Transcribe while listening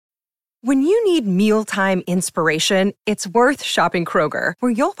When you need mealtime inspiration, it's worth shopping Kroger,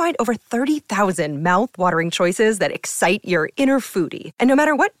 where you'll find over 30,000 mouth-watering choices that excite your inner foodie. And no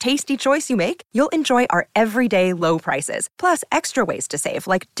matter what tasty choice you make, you'll enjoy our everyday low prices, plus extra ways to save,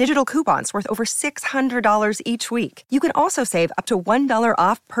 like digital coupons worth over $600 each week. You can also save up to $1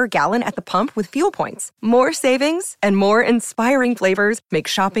 off per gallon at the pump with fuel points. More savings and more inspiring flavors make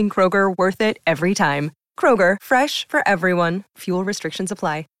shopping Kroger worth it every time. Kroger, fresh for everyone. Fuel restrictions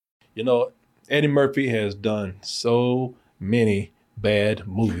apply. You know, Eddie Murphy has done so many bad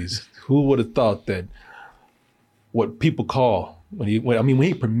movies. Who would have thought that what people call when he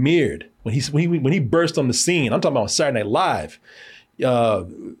premiered, when he burst on the scene, I'm talking about Saturday Night Live,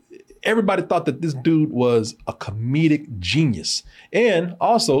 everybody thought that this dude was a comedic genius. And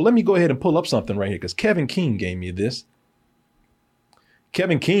also, let me go ahead and pull up something right here, because Kevin King gave me this.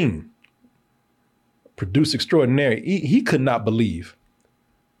 Kevin King, producer extraordinary, he could not believe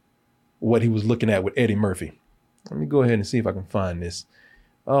what he was looking at with Eddie Murphy. Let me go ahead and see if I can find this.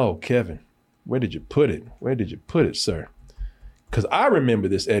 Oh, Kevin, where did you put it? Where did you put it, sir? Because I remember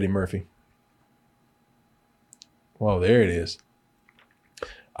this Eddie Murphy. Well, there it is.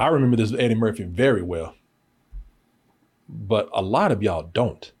 I remember this Eddie Murphy very well. But a lot of y'all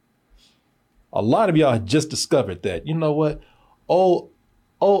don't. A lot of y'all just discovered that, you know what? Oh,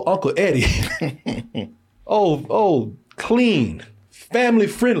 Uncle Eddie. oh, clean, family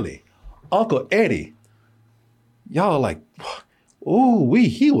friendly. Uncle Eddie. Y'all like, ooh,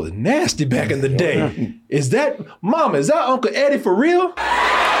 he was nasty back in the day. Is that Uncle Eddie for real? I'm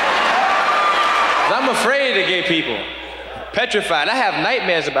afraid of gay people. Petrified. I have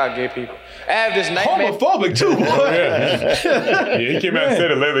nightmares about gay people. I have this nightmare. Homophobic too, boy. Yeah, he came out and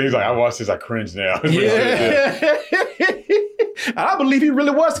said it later. He's like, I watched this, I cringe now. Yeah. I believe he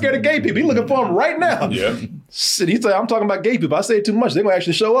really was scared of gay people. He's looking for them right now. Yeah. Shit, he said, I'm talking about gay people. I say it too much, they're going to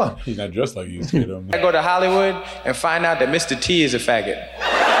actually show up. He's not dressed like you. I go to Hollywood and find out that Mr. T is a faggot.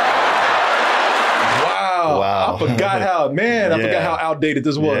 Wow. I forgot how outdated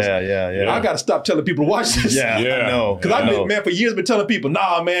this was. Yeah. I got to stop telling people to watch this. Yeah. I know. Because for years been telling people,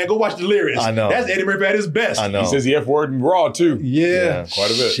 nah, man, go watch Delirious. I know. That's Eddie Murphy at his best. I know. He says the F word in Raw, too. Yeah.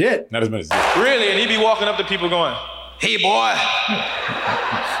 Quite a bit. Shit. Not as much as this. Really? And he be walking up to people going, hey, boy.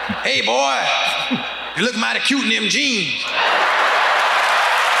 Hey, boy. You look mighty cute in them jeans.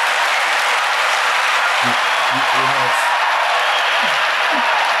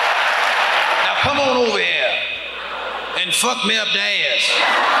 Now come on over here and fuck me up the ass.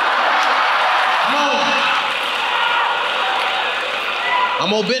 Come on. I'm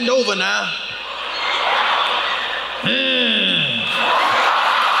gonna bend over now.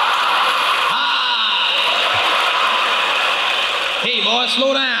 Hey, boy,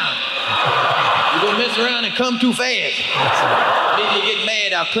 slow down. You're gonna mess around and come too fast. Then you get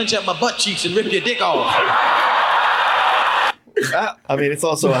mad, I'll clench up my butt cheeks and rip your dick off. I mean, it's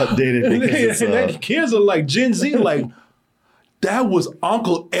also outdated because it's, kids are like Gen Z, like, that was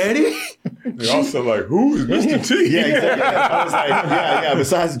Uncle Eddie? They're also like, who is Mr. T? Yeah, exactly. I was like, yeah.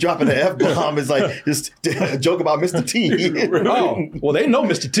 Besides dropping the F-bomb, it's like just a joke about Mr. T. Oh, well, they know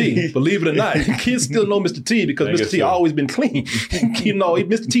Mr. T, believe it or not. Kids still know Mr. T because Mr. T always been clean. You know,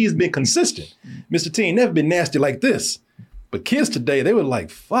 Mr. T has been consistent. Mr. T ain't never been nasty like this. But kids today, they were like,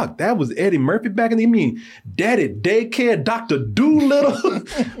 fuck, that was Eddie Murphy back in the, Daddy Daycare, Dr. Doolittle.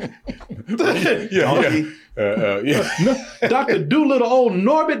 Dr. Doolittle, old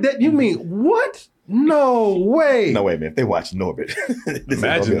Norbit, that you mean, what? No way. No way, man. If they watch Norbit, this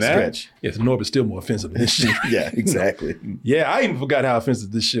imagine is that. Stretch. Yes, Norbit's still more offensive than this shit. Yeah, exactly. Yeah, I even forgot how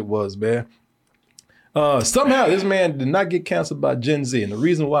offensive this shit was, man. Somehow this man did not get canceled by Gen Z, and the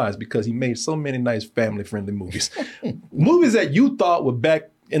reason why is because he made so many nice family-friendly movies. Movies that you thought were back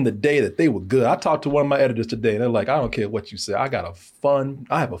in the day that they were good. I talked to one of my editors today, and they're like, I don't care what you say. I have a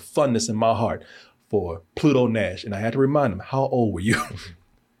funness in my heart for Pluto NASH. And I had to remind them, how old were you?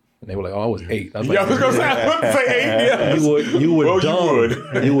 And they were like, oh, I was 8. I was like, I was going to say 8, yes. You were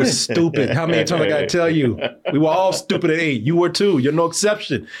dumb. You were stupid. How many times I got to tell you? We were all stupid at 8. You were too. You're no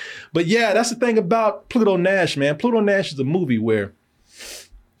exception. But yeah, that's the thing about Pluto NASH, man. Pluto NASH is a movie where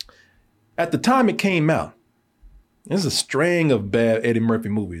at the time it came out, there's a string of bad Eddie Murphy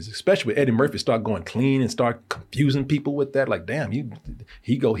movies, especially when Eddie Murphy start going clean and start confusing people with that. Like, damn, he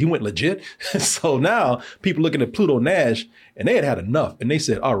went legit. So now people looking at Pluto NASH and they had enough. And they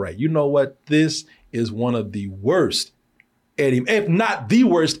said, all right, you know what? This is one of the worst if not the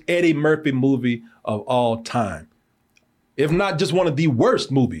worst Eddie Murphy movie of all time. If not just one of the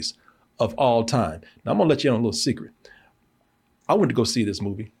worst movies of all time. Now I'm gonna let you in on a little secret. I went to go see this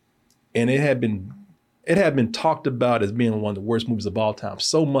movie and it had been it had been talked about as being one of the worst movies of all time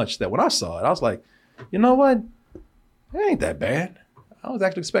so much that when I saw it, I was like, you know what? It ain't that bad. I was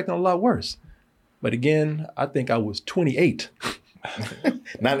actually expecting a lot worse. But again, I think I was 28.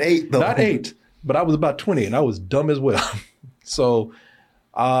 Not 8, though. Not 8, but I was about 20 and I was dumb as well. So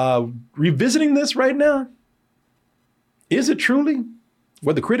revisiting this right now, is it truly,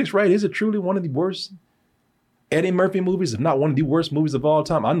 were the critics right, is it truly one of the worst Eddie Murphy movies, if not one of the worst movies of all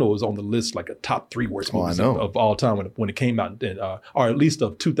time? I know it was on the list like a top 3 worst movies of all time when it came out, or at least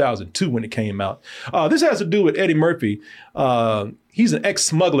of 2002 when it came out. This has to do with Eddie Murphy. He's an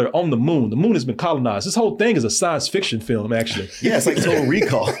ex-smuggler on the moon. The moon has been colonized. This whole thing is a science fiction film, actually. Yeah, it's like Total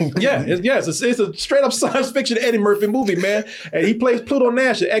Recall. It's a straight up science fiction Eddie Murphy movie, man. And he plays Pluto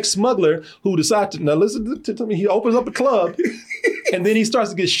Nash, an ex-smuggler who decides to, now listen to me, he opens up a club and then he starts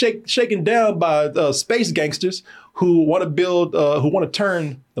to get shaken down by space gangsters who want to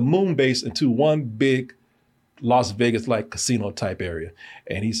turn the moon base into one big Las Vegas-like casino type area.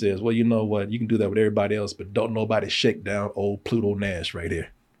 And he says, well, you know what? You can do that with everybody else, but don't nobody shake down old Pluto Nash right here.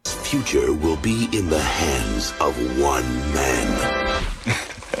 Future will be in the hands of one man.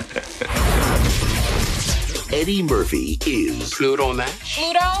 Eddie Murphy is Pluto Nash.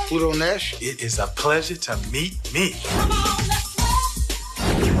 Pluto Nash. It is a pleasure to meet me.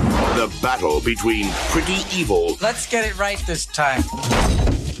 the battle between Pretty Evil. Let's get it right this time.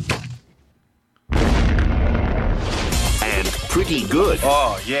 Pretty Good.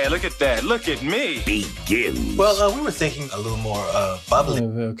 Oh, yeah, look at that. Look at me. Begins. Well, we were thinking a little more bubbly.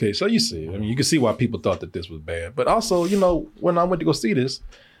 Okay, so you see, I mean, you can see why people thought that this was bad. But also, you know, when I went to go see this,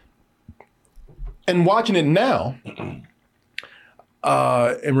 and watching it now,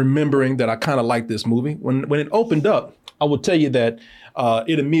 and remembering that I kind of like this movie, when it opened up, I will tell you that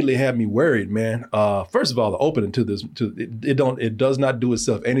it immediately had me worried, man. First of all, the opening to this, it does not do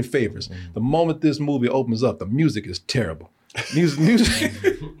itself any favors. The moment this movie opens up, the music is terrible. Music.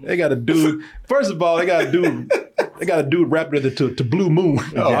 They got a dude. First of all, they got a dude rapping to Blue Moon.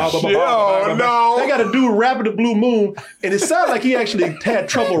 Oh, no. They got a dude rapping to Blue Moon, and it sounded like he actually had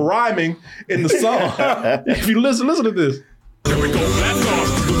trouble rhyming in the song. If you listen to this. Here we go, blast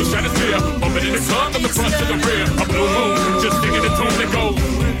off through the stratosphere, opening the sun from the front to the rear. A blue moon, just digging the tune that goes.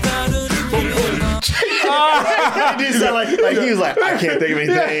 Boom, boom. He did sound like he was like, I can't think of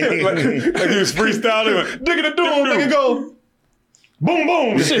anything. like he was freestyling. Digging the doom, nigga go. Boom,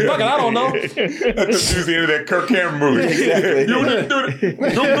 boom. Shit, fucking, I don't know. That's the end of that Kirk Cameron movie. Exactly.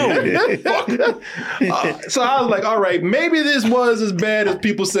 So I was like, all right, maybe this was as bad as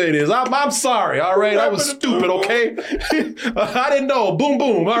people say it is. I'm sorry, all right? I was stupid, okay? I didn't know. Boom,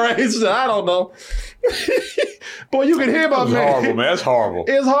 boom. All right? I don't know. Boy, you can hear my man. It's horrible, man. That's horrible.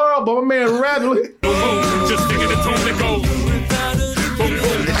 It's horrible. My man rapping. Just digging the tune that goes. Boom,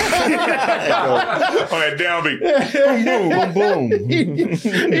 boom. On that downbeat. Boom, boom.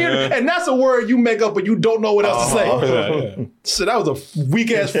 And that's a word you make up, but you don't know what else to say. So that was a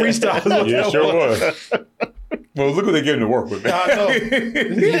weak ass freestyle. Yeah, sure was. Well, look what they gave him to work with, man. I know.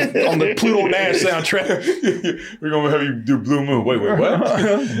 On the Pluto Nash soundtrack. We're going to have you do Blue Moon. Wait, what?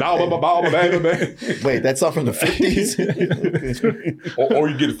 Wait, that's all from the 50s? or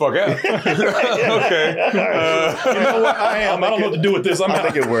you get the fuck out. Okay. You know what? I don't know what to do with this. I'm I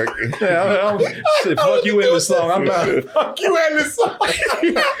think it worked. Shit, fuck you in this song. I'm not. Fuck you in this song.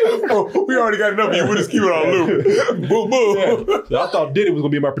 Oh, we already got enough of you. We'll just keep it on loop. Boom, boom. Yeah. I thought Diddy was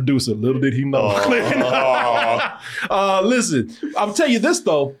going to be my producer. Little did he know. Listen, I'll tell you this,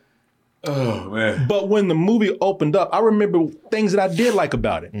 though. Oh, man. But when the movie opened up, I remember things that I did like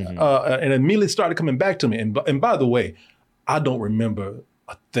about it. And immediately started coming back to me. And by the way, I don't remember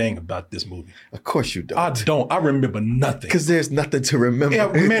a thing about this movie. Of course you don't. I don't. I remember nothing. Because there's nothing to remember. Yeah,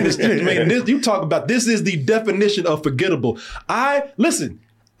 man, you talk about, this is the definition of forgettable. Listen,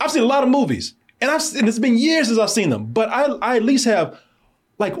 I've seen a lot of movies. And it's been years since I've seen them. But I at least have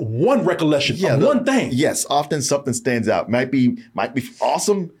like one recollection of one thing. Yes, often something stands out. Might be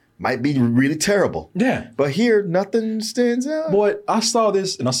awesome, might be really terrible. Yeah. But here, nothing stands out. Boy, I saw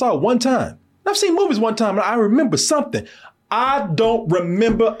this and I saw it one time. I've seen movies one time and I remember something. I don't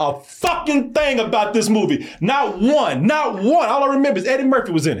remember a fucking thing about this movie. Not one. All I remember is Eddie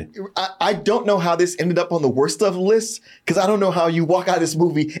Murphy was in it. I don't know how this ended up on the worst stuff list, because I don't know how you walk out of this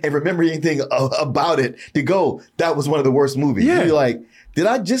movie and remember anything about it to go, that was one of the worst movies. Yeah. You're like, did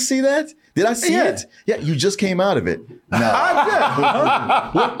I just see that? Did I see it? Yeah, you just came out of it. No.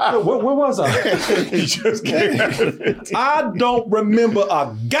 Where was I? You just came out of it. I don't remember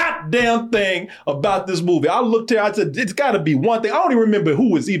a goddamn thing about this movie. I looked here, I said, it's got to be one thing. I don't even remember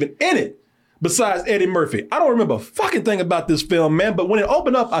who was even in it besides Eddie Murphy. I don't remember a fucking thing about this film, man. But when it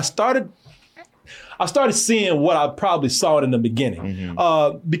opened up, I started I started seeing what I probably saw it in the beginning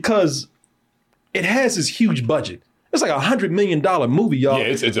because it has this huge budget. It's like $100 million movie, y'all. Yeah,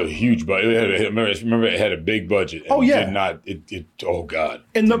 it's a huge budget. Remember, it had a big budget. And did not. Oh God.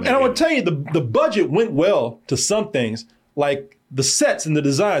 And I want to tell you, the budget went well to some things, like the sets and the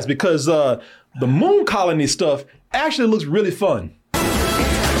designs, because the moon colony stuff actually looks really fun.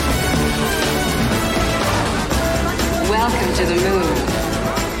 Welcome to the moon.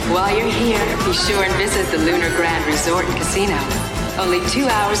 While you're here, be sure and visit the Lunar Grand Resort and Casino. Only 2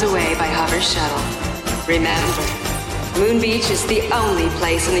 hours away by hover shuttle. Remember, Moon Beach is the only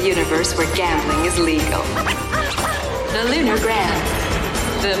place in the universe where gambling is legal. The Lunar Grand,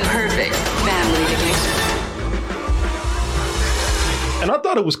 the perfect family vacation. And I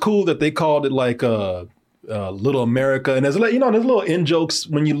thought it was cool that they called it like Little America. And there's there's little in jokes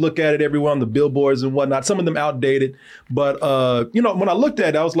when you look at it everywhere on the billboards and whatnot. Some of them outdated. But, when I looked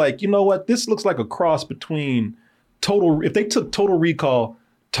at it, I was like, you know what? This looks like a cross between if they took Total Recall,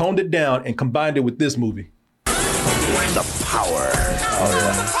 toned it down, and combined it with this movie. The power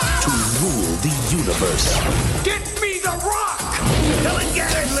to rule the universe. Get me the rock! Come and get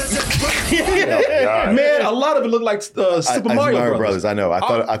it, lizard! Man, a lot of it looked like Super Mario Brothers. I know.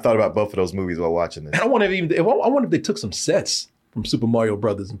 I thought about both of those movies while watching this. And I wonder if they took some sets from Super Mario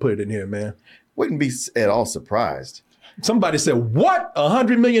Brothers and put it in here, man. Wouldn't be at all surprised. Somebody said, "What?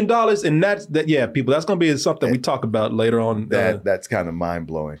 $100 million?" And that's people. That's going to be something we talk about later on. That's kind of mind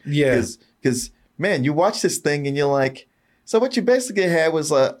blowing. Yeah, because man, you watch this thing and you're like, so what you basically had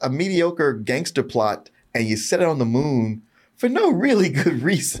was a mediocre gangster plot, and you set it on the moon for no really good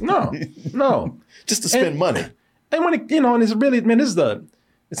reason. No, just to spend money. And when and it's really, man, it's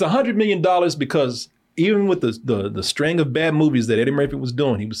 $100 million because even with the string of bad movies that Eddie Murphy was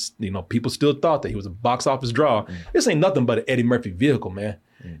doing, he was, people still thought that he was a box office draw. This ain't nothing but an Eddie Murphy vehicle, man.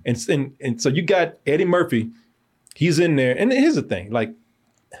 And so you got Eddie Murphy, he's in there, and here's the thing, like,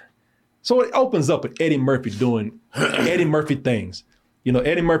 so it opens up with Eddie Murphy doing Eddie Murphy things.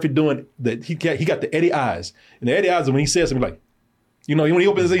 Eddie Murphy doing that. He got the Eddie eyes, and the Eddie eyes, when he says something like, when he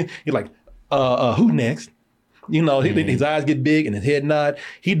opens it, he's like, who next? His eyes get big and his head nod.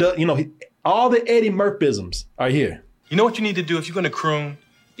 He does, all the Eddie Murphisms are here. You know what you need to do if you're going to croon?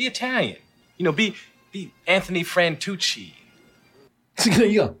 Be Italian. Be Anthony Frantucci.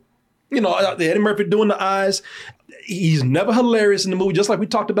 The Eddie Murphy doing the eyes. He's never hilarious in the movie, just like we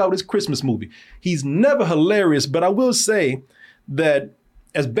talked about with his Christmas movie. He's never hilarious, but I will say that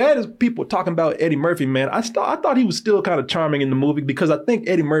as bad as people are talking about Eddie Murphy, man, I thought he was still kind of charming in the movie because I think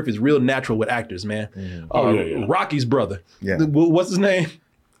Eddie Murphy is real natural with actors, man. Rocky's brother. Yeah. What's his name?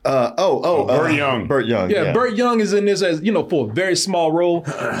 Burt Young. Burt Young. Yeah, Burt Young is in this as, for a very small role.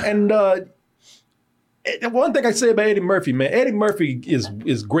 And one thing I say about Eddie Murphy, man, Eddie Murphy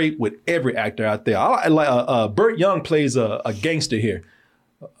is great with every actor out there. Burt Young plays a gangster here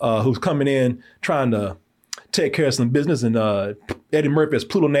who's coming in trying to take care of some business, and Eddie Murphy as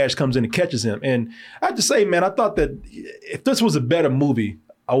Pluto Nash comes in and catches him. And I have to say, man, I thought that if this was a better movie,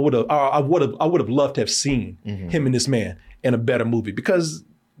 I would have loved to have seen him and this man in a better movie because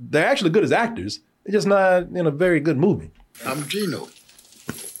they're actually good as actors. They're just not in a very good movie. I'm Gino.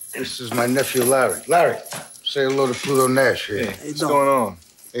 This is my nephew, Larry. Larry, say hello to Pluto Nash here. Hey, what's going on?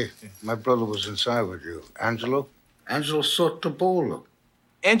 Hey, my brother was inside with you. Angelo Sotobolo.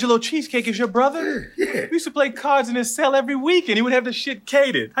 Angelo Cheesecake is your brother? Yeah. We used to play cards in his cell every week, and he would have the shit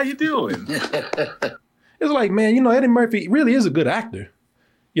catered. How you doing? It's like, man, Eddie Murphy really is a good actor.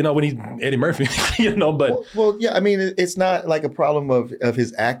 When he's Eddie Murphy, but... Well, yeah, I mean, it's not like a problem of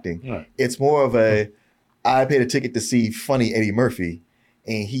his acting. Right. It's more of I paid a ticket to see funny Eddie Murphy,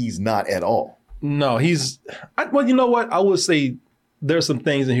 and he's not at all. No, well, you know what? I would say there's some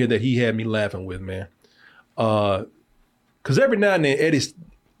things in here that he had me laughing with, man. Because every now and then,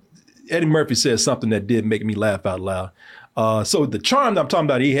 Eddie Murphy says something that did make me laugh out loud. So the charm that I'm talking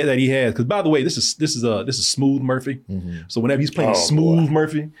about that he has, because by the way, this is Smooth Murphy. Mm-hmm. So whenever he's playing Smooth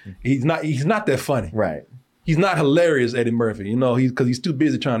Murphy, he's not that funny. Right. He's not hilarious, Eddie Murphy, because he's too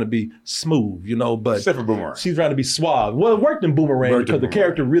busy trying to be smooth, but except for Boomerang. She's trying to be suave. Well, it worked in Boomerang because the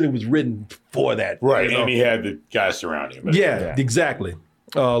character really was written for that. Right, and he had the guys surrounding him. Yeah, exactly.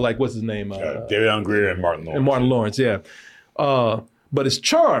 Like, what's his name? David Ungreer and Martin Lawrence. Yeah. But his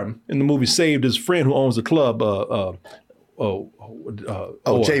charm in the movie saved his friend who owns the club.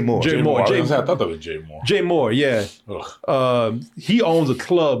 Jay Moore. Jay Moore. I thought that was Jay Moore. Jay Moore, yeah. He owns a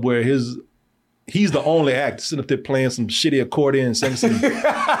club where he's the only actor sitting up there playing some shitty accordion, singing some in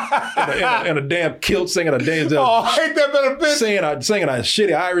a damn kilt, singing a damn ain't that better bitch? Singing a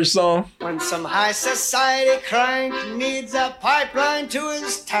shitty Irish song. When some high society crank needs a pipeline to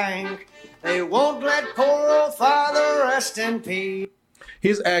his tank, They won't let poor old father rest in peace.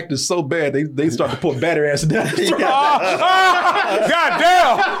 His act is so bad, they start to put battery acid down. God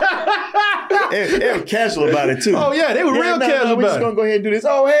damn! They were casual about it too. Oh yeah, they were real casual we're about just it. gonna go ahead and do this.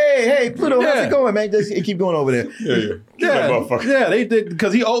 Oh hey, Pluto, how's it going, man? Just keep going over there. Yeah, they did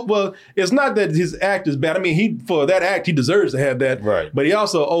because it's not that his act is bad. I mean, for that act, he deserves to have that. Right. But he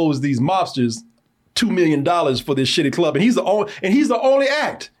also owes these mobsters $2 million for this shitty club, and he's the only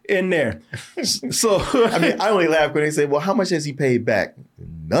act in there. So I mean, I only laugh when they say, "Well, how much has he paid back?"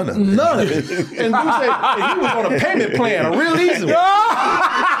 None of it. None of it. And he was on a payment plan, a real easy one.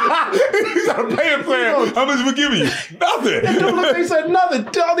 He's on a payment plan. How much we giving you? Nothing. He said nothing.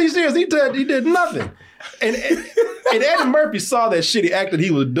 All these years, he did nothing. And Eddie Murphy saw that shitty act that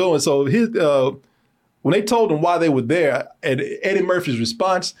he was doing. So when they told him why they were there, and Eddie Murphy's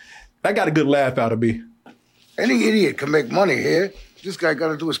response, that got a good laugh out of me. Any idiot can make money here. This guy got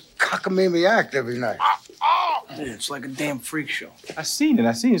to do his cockamamie act every night. Dude, it's like a damn freak show. I seen it.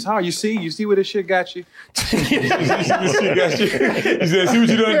 It's hard. You see where this shit got you? This shit got you. You said, see what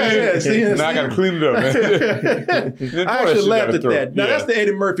you done did? Now I got to clean it up, man. I actually laughed at that. Now that's the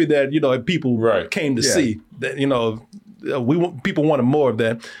Eddie Murphy that people came to see. That people wanted more of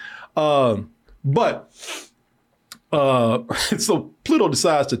that. So Pluto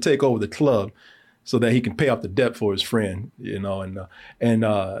decides to take over the club so that he can pay off the debt for his friend, and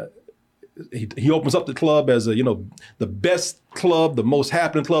he opens up the club as the best club, the most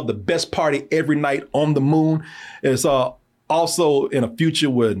happening club, the best party every night on the moon. It's also in a future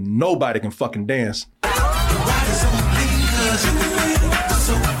where nobody can fucking dance.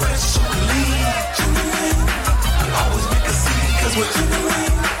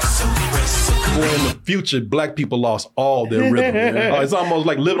 In the future, black people lost all their rhythm. It's almost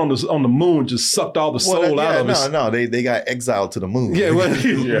like living on the moon just sucked all the soul out of us. No, they got exiled to the moon. Yeah,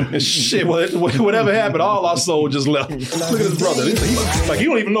 shit. Whatever happened, all our soul just left. Look at his brother. He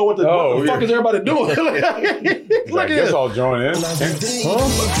don't even know what the fuck is everybody doing. Look at this. All join in.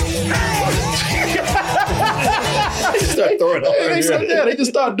 They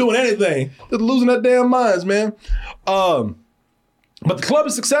just start doing anything. Just losing their damn minds, man. But the club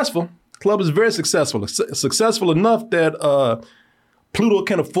is successful. Club is very successful. Successful enough that Pluto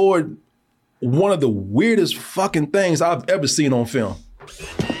can afford one of the weirdest fucking things I've ever seen on film.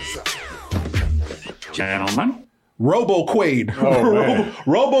 Gentlemen. Robo Quaid. Oh,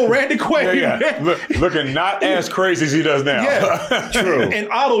 Robo Randy Quaid. Yeah. Looking not as crazy as he does now. Yeah. True. And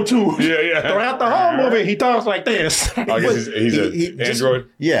auto-tune. Yeah. Throughout the whole movie, he talks like this. I guess he's an android.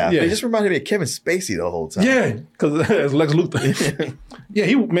 They just reminded me of Kevin Spacey the whole time. Yeah, because it's Lex Luthor. Yeah,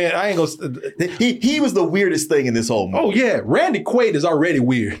 I ain't gonna... He was the weirdest thing in this whole movie. Oh, yeah. Randy Quaid is already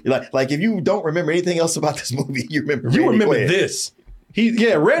weird. Like if you don't remember anything else about this movie, you remember Quaid. This.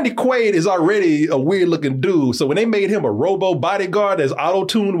 Randy Quaid is already a weird looking dude. So when they made him a robo bodyguard that's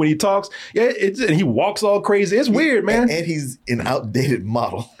auto-tuned when he talks, and he walks all crazy. It's weird, man. And he's an outdated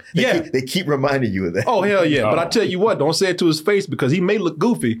model. They keep reminding you of that. Oh, hell yeah. But I tell you what, don't say it to his face because he may look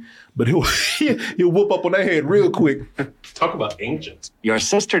goofy, but he'll whoop up on that head real quick. Talk about ancients. Your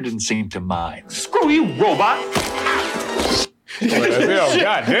sister didn't seem to mind. Screw you, robot. God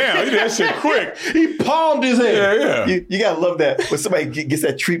damn, he did that shit quick. He palmed his head. Yeah. You gotta love that when somebody gets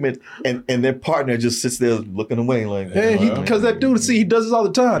that treatment and their partner just sits there looking away like. Because that dude, he does this all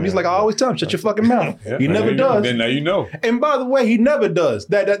the time. He's like, I always tell him, shut your fucking mouth. He never does. Then now you know. And by the way, he never does.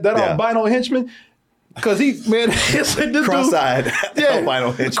 That albino henchman. Because cross-eyed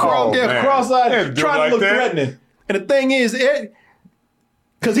albino henchman. Cross-eyed, trying to look threatening. And the thing is,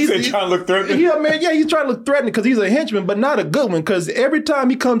 because he's trying to look threatening. Yeah, man. Yeah, he's trying to look threatening because he's a henchman, but not a good one. Because every time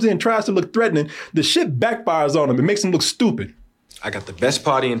he comes in and tries to look threatening, the shit backfires on him. It makes him look stupid. I got the best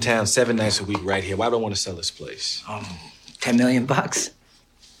party in town 7 nights a week right here. Why do I want to sell this place? $10 million.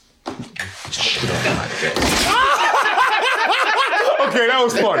 Okay, that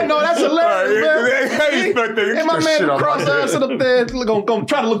was funny. No, that's hilarious, man. And my man cross-eyed sit up there gonna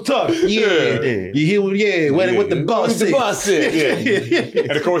try to look tough. Yeah. You hear what the boss said.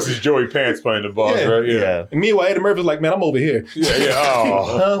 And of course it's Joey Pants playing the boss, right? Yeah. And meanwhile, Eddie Murphy's like, man, I'm over here.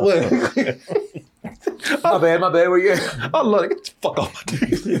 My bad. Where you at? Oh, Lord, get the fuck off my dick.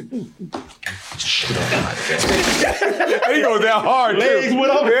 He goes down hard, legs too.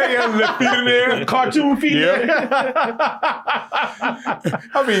 went up. Yeah, left feet in there. Cartoon feet in there.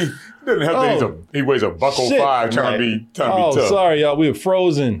 I mean, doesn't have to. He weighs $105 trying to be tough. Sorry, y'all. We were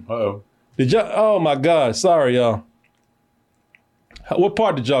frozen. Uh-oh. Did y'all? Oh, my God. Sorry, y'all. What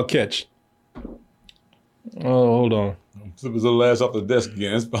part did y'all catch? Oh, hold on. Flip his little ass off the desk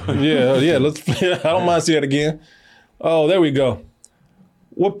again. It's fine. Yeah. Let's. I don't mind seeing it again. Oh, there we go.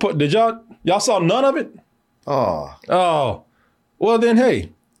 Did y'all saw none of it? Oh. Well then,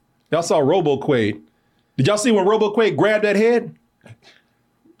 hey, y'all saw RoboQuade. Did y'all see when RoboQuade grabbed that head?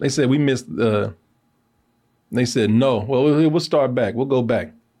 They said we missed. They said no. Well, we'll start back. We'll go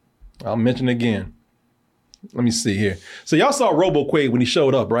back. I'll mention it again. Let me see here. So y'all saw RoboQuade when he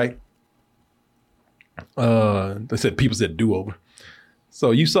showed up, right? People said do-over.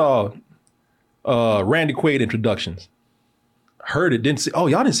 So you saw Randy Quaid introductions. Heard it, didn't see. Oh,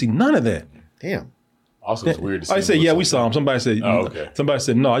 y'all didn't see none of that. Damn. Also, it's weird to see. I said, yeah, we saw him. Somebody said, Somebody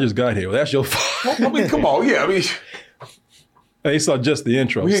said, no, I just got here. Well, that's your fault. I mean, come on. Yeah, I mean. They saw just the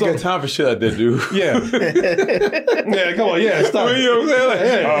intro. We ain't got time for shit like that, dude. Yeah. Yeah, come on. Yeah, stop. I mean, you know what I'm saying? Like,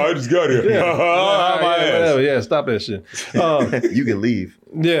 Yeah. I just got here. Yeah, stop that shit. You can leave.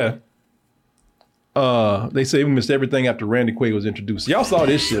 Yeah. They say we missed everything after Randy Quaid was introduced. Y'all saw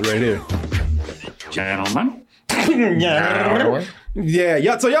this shit right here. Gentlemen.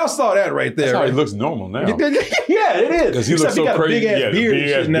 Yeah. So y'all saw that right there. That's how right? he looks normal now. Yeah, it is. Because he looks so crazy. Big ass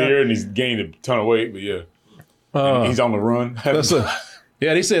beard, and he's gained a ton of weight, but yeah. And he's on the run.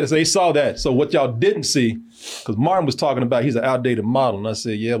 They said they saw that. So what y'all didn't see, because Martin was talking about he's an outdated model, and I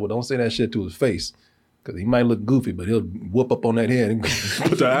said, yeah, well, don't say that shit to his face. Because he might look goofy, but he'll whoop up on that head and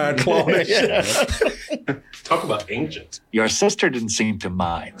put the iron claw on that shit. Talk about ancient. Your sister didn't seem to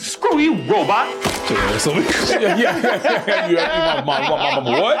mind. Screw you, robot. So You my mama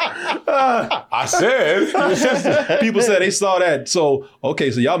what? I said. People said they saw that. So,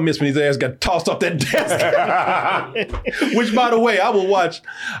 okay, so y'all missed when his ass got tossed off that desk. Which, by the way, I will watch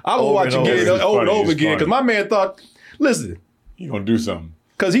again over and over again. Because my man thought, listen. He gonna do something.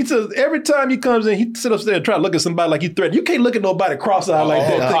 Because he says every time he comes in, he sits upstairs and try to look at somebody like he threatened. You can't look at nobody cross-eyed like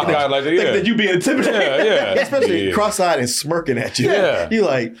that. Think that you being intimidated. Yeah. Especially cross-eyed and smirking at you. Yeah.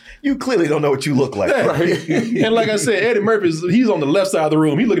 You clearly don't know what you look like. Yeah. Right? And like I said, Eddie Murphy, he's on the left side of the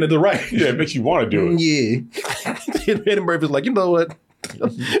room. He's looking at the right. Yeah, it makes you want to do it. Yeah. Eddie Murphy's like, you know what?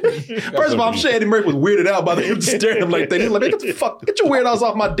 First of all, I'm sure Eddie Murphy was weirded out by them staring at him like that. He's like, get your weird ass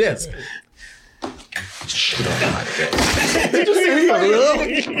off my desk. Shit on my desk. Did you see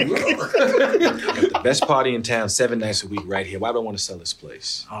the best party in town 7 nights a week right here. Why do I want to sell this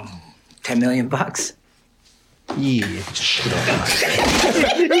place? $10 million? Yeah. Shit on my desk.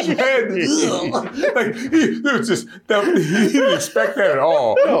 He didn't expect that at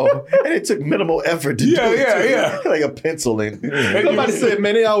all. No, and it took minimal effort to do it. Yeah. Like a pencil in. Somebody said,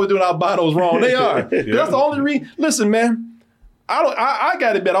 man, they always doing albinos wrong. They are. That's the only reason. Listen, man. I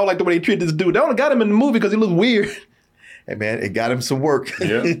got to admit, I don't like the way they treat this dude. They only got him in the movie because he looked weird. Hey, man, it got him some work.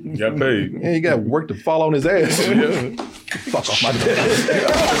 Yeah, got paid. Yeah, he got work to fall on his ass. Yeah. Fuck off my desk.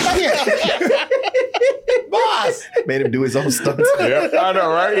 Boss! Made him do his own stunts. Yeah, I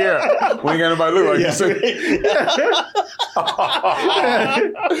know, right? Yeah. We ain't got nobody look like you.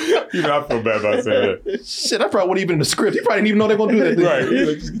 You know, I feel bad about saying that. Shit, I probably wasn't even in the script. He probably didn't even know they're going to do that. Right.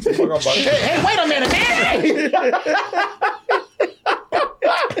 Like, just get the fuck off my desk. Hey, wait a minute, man!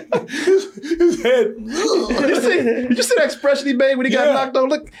 His head. Did you see that expression he made when he got knocked on?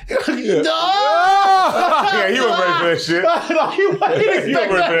 Look. Yeah, he wasn't ready for that shit. No, he wasn't ready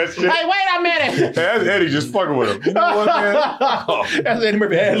for that shit. Hey, wait a minute. Hey, that's Eddie just fucking with him. You know what, man? That's Eddie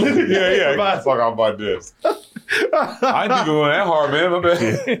Murphy had. Yeah. Get the fuck off my desk. I didn't think it was that hard, man. My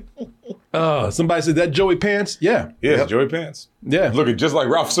bad. Somebody said that Joey Pants? Yeah. Yeah, Joey Pants. Yeah. Looking just like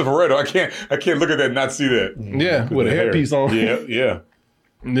Ralph Cifaretto. I can't look at that and not see that. Yeah, with a hairpiece on.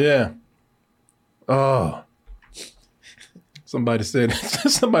 Yeah. Oh. Somebody said,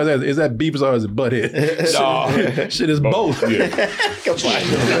 is that Beavis or is it Butthead? No. Shit is both. Yeah. Come on.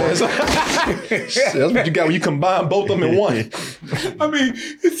 Shit, that's what you got when you combine both of them in one. I mean,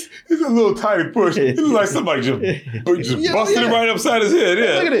 it's a little tiny push. It looks like somebody just busted it right upside his head.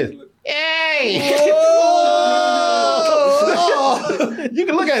 Yeah. Look at this. Hey! You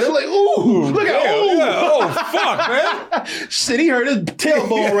can look at it like, ooh, look at it. Yeah. Oh, fuck, man. Shit, he hurt his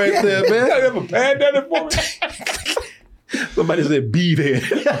tailbone right there, man. You have a pad down there for me? Somebody said beef head.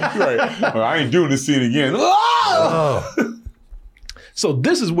 Right. Well, I ain't doing this scene again. So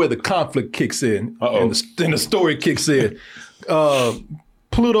this is where the conflict kicks in and the story kicks in.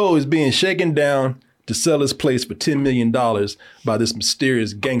 Pluto is being shaken down to sell his place for $10 million by this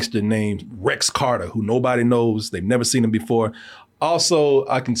mysterious gangster named Rex Carter, who nobody knows. They've never seen him before. Also,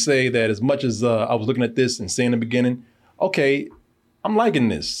 I can say that as much as I was looking at this and saying in the beginning, okay, I'm liking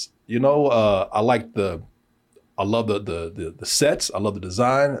this. You know, I love the sets. I love the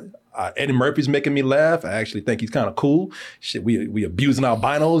design. Eddie Murphy's making me laugh. I actually think he's kind of cool. Shit, we abusing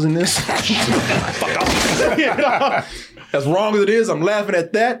albinos in this. Fuck off. You know? As wrong as it is, I'm laughing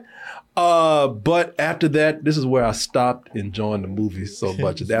at that. But after that, this is where I stopped enjoying the movie so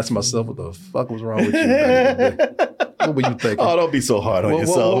much. And asked myself, what the fuck was wrong with you? What were you thinking? Oh, don't be so hard on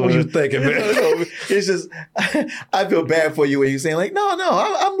yourself. What were you thinking, man? It's just, I feel bad for you when you're saying like, no,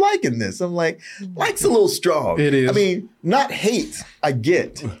 I'm liking this. I'm like, like's a little strong. It is. I mean, not hate, I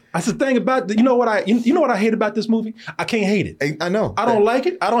get. That's the thing about, you know what I hate about this movie? I can't hate it. I know. I don't like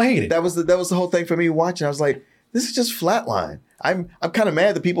it. I don't hate it. That was the whole thing for me watching. I was like, this is just flatline. I'm kind of mad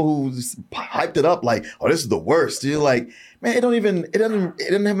at the people who just hyped it up like, oh, this is the worst. You're like, man, it doesn't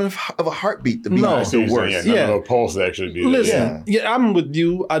have enough of a heartbeat to be the worst. Yeah, no pulse actually. Be Listen, yeah, I'm with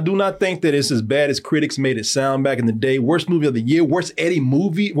you. I do not think that it's as bad as critics made it sound back in the day. Worst movie of the year, worst Eddie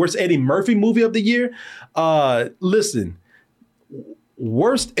Murphy movie of the year. Listen,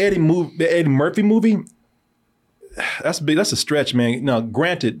 worst Eddie Murphy movie. That's big. That's a stretch, man. Now,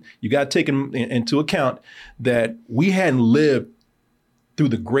 granted, you got to take into account that we hadn't lived through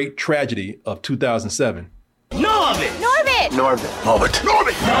the great tragedy of 2007. Norbit.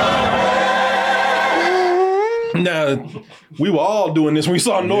 Now, we were all doing this when we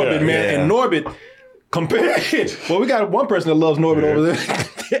saw Norbit, man. Yeah. And Norbit compared. Well, we got one person that loves Norbit over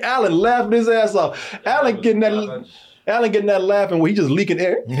there. Alan laughing his ass off. Alan getting that laughing where he just leaking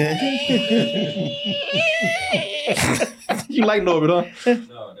air. You like Norbit, huh?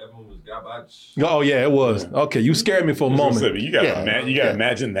 No, that movie was garbage. Oh yeah, it was. Okay, you scared me for a moment. You gotta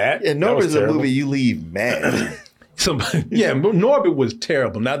imagine that. Yeah, Norbit's a movie you leave mad. Norbit was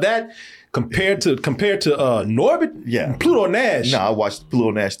terrible. Now that compared to Norbit, Pluto Nash. No, I watched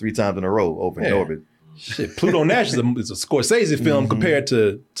Pluto Nash 3 times in a row over Norbit. Shit, Pluto Nash is a Scorsese film compared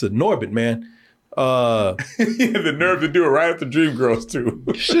to Norbit, man. The nerve to do it right after Dreamgirls too.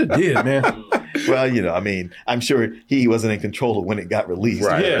 Sure did, man. Well, I mean, I'm sure he wasn't in control of when it got released.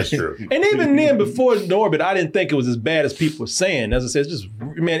 Right, that's true. And even then, before Norbit, I didn't think it was as bad as people were saying. As I said,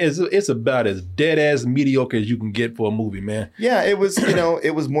 it's about as dead ass mediocre as you can get for a movie, man. Yeah, it was.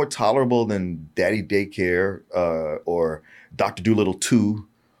 It was more tolerable than Daddy Daycare or Dr. Dolittle 2,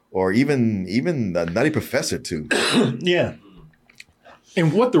 or even the Nutty Professor 2. Yeah.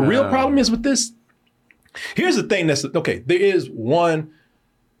 And what the real problem is with this? Here's the thing there is one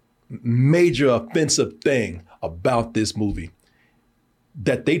major offensive thing about this movie,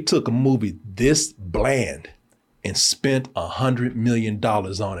 that they took a movie this bland and spent $100 million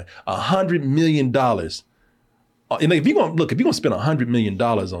on it. $100 million. And if you're gonna spend $100 million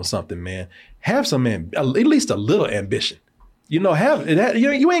on something, man, have some at least a little ambition. You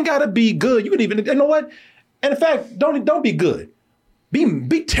ain't gotta be good. You can even, you know what? And in fact, don't be good.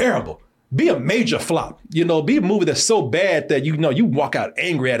 Be terrible. Be a major flop. Be a movie that's so bad that you walk out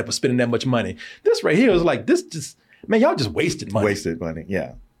angry at it for spending that much money. This right here is like, y'all just wasted money. Wasted money,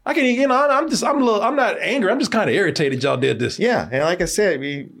 yeah. I can, I'm not angry. I'm just kind of irritated y'all did this. Yeah, and like I said,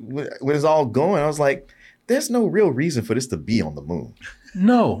 when it's all going, I was like, there's no real reason for this to be on the moon.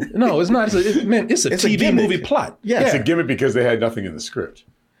 No, it's not. It's a TV movie plot. Yeah. It's a gimmick because they had nothing in the script.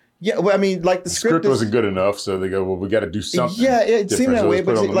 Yeah, well, I mean, like the script wasn't good enough, so they go, well, we got to do something. Yeah, it seemed that way,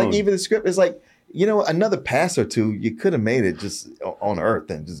 but like even the script is like, another pass or two, you could have made it just on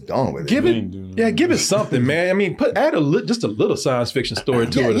Earth and just gone with it. Give it something, man. I mean, add just a little science fiction story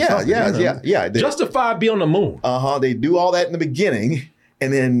to it. Yeah. Justify be on the moon. They do all that in the beginning,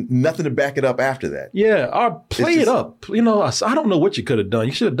 and then nothing to back it up after that. Yeah, or play it up. I don't know what you could have done.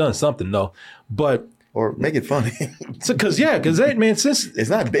 You should have done something though, but. Or make it funny. Because that, man, since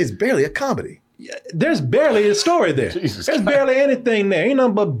it's barely a comedy. There's barely a story there. Jesus There's God. barely anything there. Ain't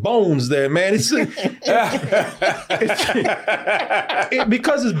nothing but bones there, man.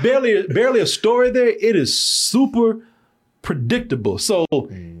 Because it's barely a story there, it is super predictable. So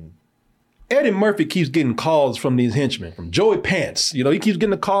Eddie Murphy keeps getting calls from these henchmen, from Joey Pants. He keeps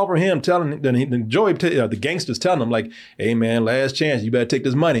getting a call from him telling the gangsters telling him like, hey man, last chance, you better take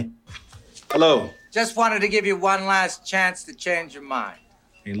this money. Hello. Just wanted to give you one last chance to change your mind.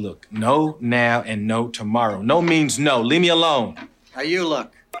 Hey, look, no now and no tomorrow. No means no. Leave me alone. Now you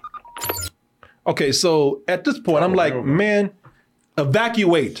look. Okay, so at this point, I'm like, man,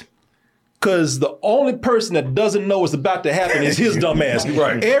 evacuate. Because the only person that doesn't know what's about to happen is his dumb ass.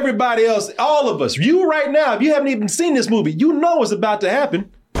 Right. Everybody else, all of us, you right now, if you haven't even seen this movie, you know what's about to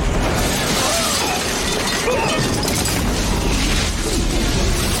happen.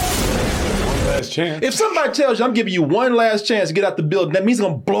 Chance. If somebody tells you I'm giving you one last chance to get out the building, that means I'm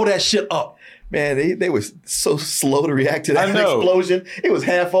gonna blow that shit up. Man, they were so slow to react to that explosion. It was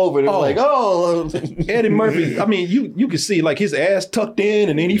half over. It was Eddie Murphy. I mean, you could see like his ass tucked in,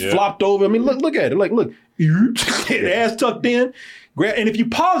 and then he flopped over. I mean, look at it. Like, look, his ass tucked in. And if you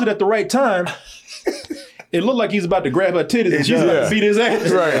pause it at the right time, it looked like he's about to grab her titties and she's about to beat his ass.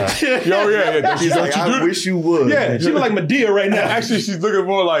 Right. Yeah. She's like, I wish you would. Yeah, she look like Medea right now. Actually, she's looking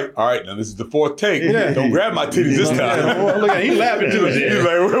more like, all right, now this is the fourth take. Yeah. Don't grab my titties this time. Yeah, look at, he laughing too. He's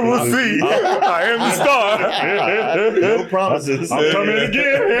like, we'll see. I am the star. No promises. I'm coming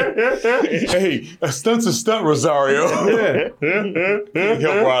again. Hey, a stunt's a stunt, Rosario. Help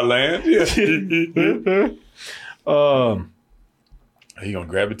where I land. He gonna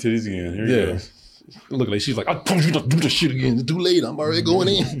grab her titties again. Here he goes. Look like she's like, I told you not to do this shit again. It's too late. I'm already going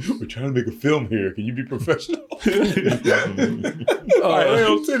in. We're trying to make a film here. Can you be professional? All right,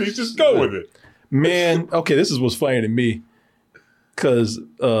 little titties, just go with it. Man, okay, this is what's funny to me. Because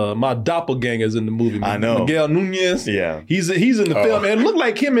my doppelganger's in the movie. Man. I know. Miguel Nunez. Yeah. He's in the film. And it looked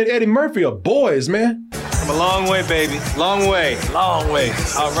like him and Eddie Murphy are boys, man. Come a long way, baby. Long way. Long way.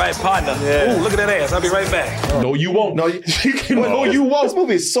 All right, partner. Yeah. Ooh, look at that ass. I'll be right back. No, you won't. No, you won't. This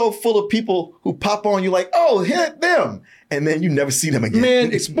movie is so full of people who pop on you like, oh, hit them. And then you never see them again.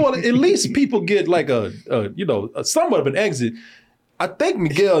 Man, it's spoiling. At least people get like a somewhat of an exit. I think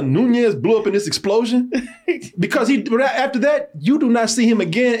Miguel Nunez blew up in this explosion because after that, you do not see him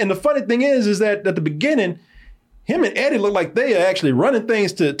again. And the funny thing is that at the beginning, him and Eddie look like they are actually running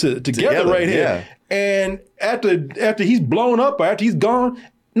things together right here. Yeah. And after he's blown up or after he's gone,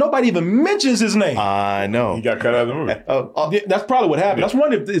 nobody even mentions his name. I know. He got cut out of the movie. Yeah, that's probably what happened. Yeah. I was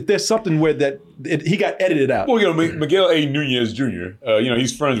wondering if there's something where he got edited out. Well, Miguel A. Nunez Jr.,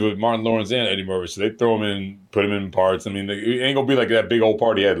 he's friends with Martin Lawrence and Eddie Murphy, so they throw him in, put him in parts. I mean, it ain't going to be like that big old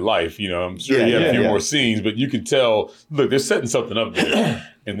party had life. I'm sure he had a few more scenes, but you can tell, look, they're setting something up there.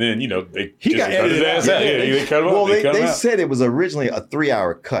 And then, he got edited his ass out. Yeah, they cut him well, up. They said it was originally a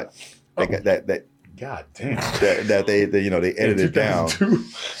 3-hour cut. God damn. That they edited it down.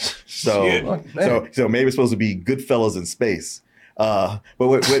 So maybe it's supposed to be Goodfellas in space. But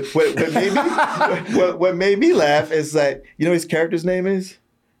what made me laugh is that his character's name is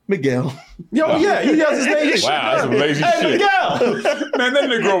Miguel. Yo, yeah, he does his name. Wow, that's some lazy shit. Miguel. Man, that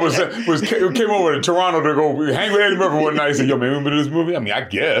nigga came over to Toronto to go hang with Eddie Murphy one night and said, yo, man, we remember this movie? I mean, I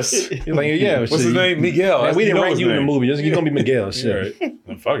guess. He's like, yeah. What's his name? Miguel. Man, we didn't write you in the movie. You're going to be Miguel. Shit. Right.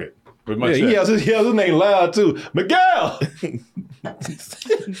 Well, fuck it. He yells his name loud too. Miguel!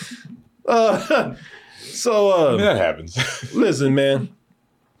 That happens. Listen, man.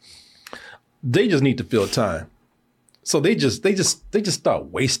 They just need to fill time. So they just start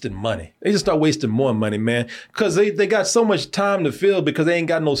wasting money. They just start wasting more money, man. Because they got so much time to fill because they ain't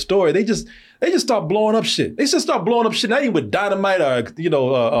got no story. They just start blowing up shit. They just start blowing up shit, not even with dynamite or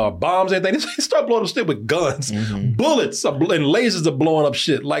bombs or anything. They start blowing up shit with guns, bullets, and lasers are blowing up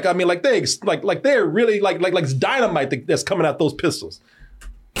shit. They're really like it's dynamite that's coming out those pistols.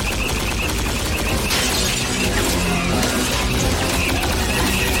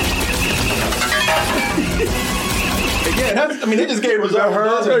 Yeah, they just gave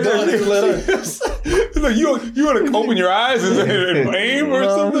Rosario a gun. You want to open your eyes and aim or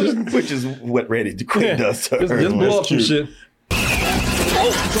something? Which is what Randy Quinn does to her. Just blow up some shit.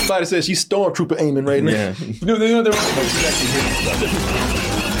 Somebody says she's stormtrooper aiming right now. Did you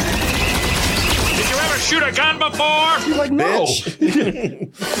ever shoot a gun before? She's like, no.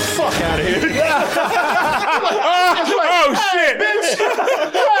 Fuck out of here. Oh, shit. Bitch.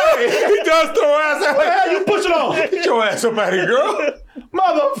 He does throw ass out. Hey, you push it on. Get your ass up out of here, girl.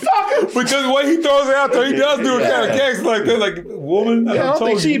 Motherfucker. But just the way he throws it out there, he does do a kind of gangster like that, like, woman. Yeah, I don't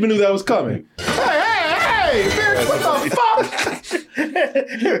think she even knew that was coming. Hey, bitch, what the fuck?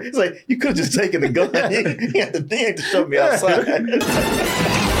 It's like, you could have just taken the gun. You had the thing to shove me outside.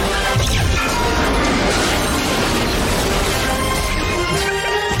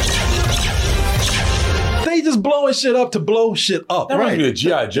 They just blowing shit up to blow shit up. That reminds me of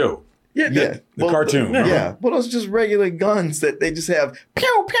G.I. Joe. Yeah. The cartoon. Yeah. Well, those are just regular guns that they just have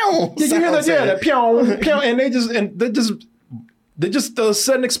pew pew. Did you hear that? Yeah, that pew pew, and they just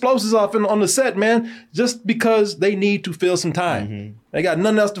setting explosives off on the set, man, just because they need to fill some time. They got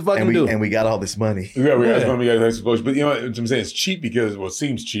nothing else to fucking do. And we got all this money. Yeah, we got this explosion. But you know what I'm saying? It's cheap because, it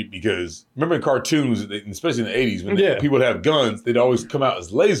seems cheap because, remember in cartoons, especially in the 80s, when people would have guns, they'd always come out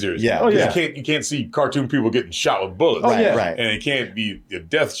as lasers. Yeah. You can't see cartoon people getting shot with bullets. Right. And it can't be a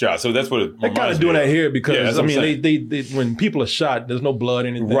death shot. So that's what it They're kind of doing that here because, they when people are shot, there's no blood or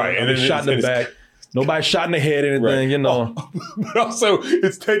anything. Right. And they're shot in the back. Nobody shot in the head or anything, you know. But also,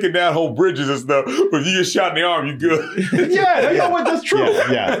 it's taking down whole bridges and stuff. But if you get shot in the arm, you good. Yeah, you know what? That's true.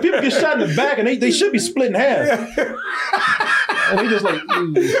 Yeah. People get shot in the back and they should be split in half. And they just like,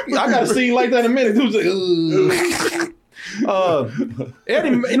 I got a scene like that in a minute. Who's like, Eddie,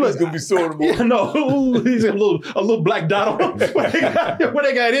 you know, it's gonna be sore tomorrow. Yeah, no, he's a little black dot on him. When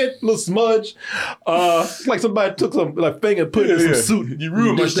they got hit, a little smudge. Like somebody took some finger and put it in some suit. You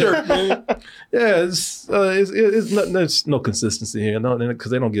ruined my shirt, man. Yeah, it's there's no consistency here,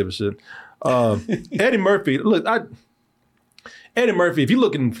 because they don't give a shit. Eddie Murphy, look, Eddie Murphy. If you're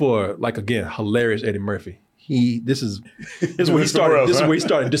looking for hilarious Eddie Murphy, this is where he started. This is where he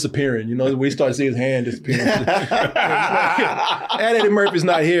started disappearing. You know, where he started seeing his hand disappearing. And Eddie Murphy's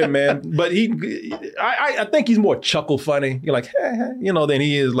not here, man. But I think he's more chuckle funny. You're like, than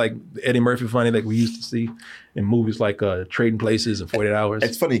he is like Eddie Murphy funny like we used to see in movies like Trading Places and 48 Hours.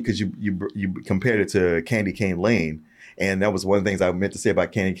 It's funny because you compared it to Candy Cane Lane. And that was one of the things I meant to say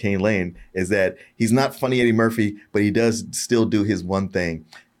about Candy Cane Lane is that he's not funny Eddie Murphy, but he does still do his one thing,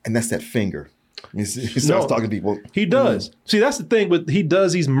 and that's that finger. He starts talking to people. He does. See, that's the thing, but he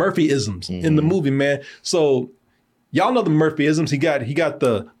does these Murphy-isms in the movie, man. So y'all know the Murphy-isms. He got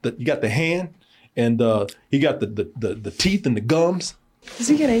the hand, and he got the teeth and the gums. Does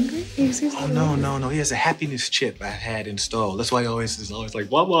he get angry? No. He has a happiness chip I had installed. That's why he is always like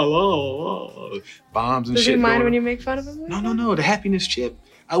blah blah blah, bombs and Does shit. Does he mind when you make fun of him? No. The happiness chip.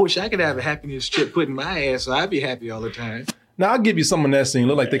 I wish I could have a happiness chip put in my ass, so I'd be happy all the time. Now I'll give you some in that scene.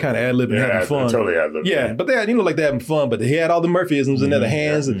 Look like they kind of ad-libbing, having fun. Totally ad-libbing. Yeah, but they like they're having fun. But he had all the Murphy-isms in there, the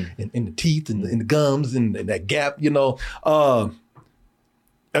hands and the teeth and the gums and that gap. And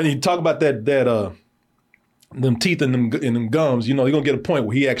you talk about that. Them teeth and them gums, you're gonna get a point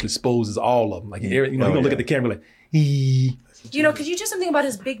where he actually exposes all of them. Like, he's gonna look at the camera like, could you do something about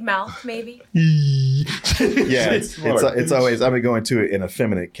his big mouth, maybe? Yeah, it's always, I've been going to it in a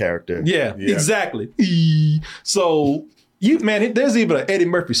feminine character. Yeah. Exactly. So, there's even an Eddie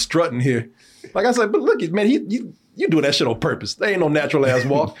Murphy strutting here. Like I said, but look, man, you doing that shit on purpose. There ain't no natural ass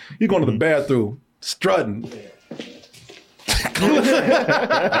walk. You're going to the bathroom, strutting.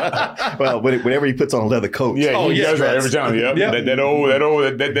 Well, whenever he puts on a leather coat. Yeah, he does that every time. Yep.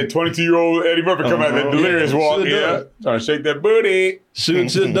 That 22-year-old Eddie Murphy come out, that delirious walk. Yeah. Trying to shake that booty.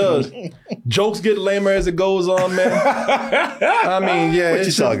 Shit does. Jokes get lamer as it goes on, man. I mean, yeah. What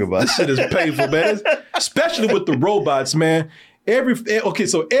you talking about? This shit is painful, man. Especially with the robots, man. Every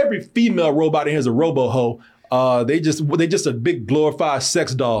female robot in here is a robo-hoe. They just a big glorified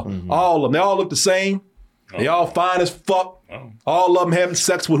sex doll. Mm-hmm. All of them. They all look the same. They all fine as fuck. All of them having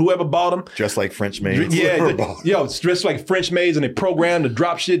sex with whoever bought them. Dressed like French maids. Yeah, it's dressed like French maids, and they programmed to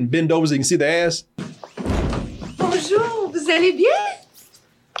drop shit and bend over so you can see the ass. Bonjour, vous allez bien?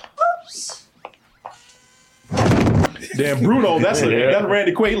 Oops. Damn, Bruno, that's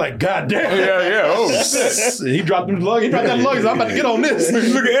Randy Quaid. Like, goddamn. Yeah. Oh, shit. He dropped that luggage. I'm about to get on this.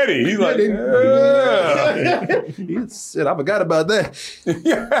 Look at Eddie. He's like, shit, I forgot about that.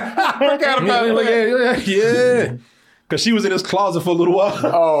 I forgot about that. Yeah. Because she was in his closet for a little while.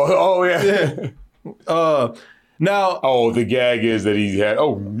 Oh, yeah. Now, the gag is that he had.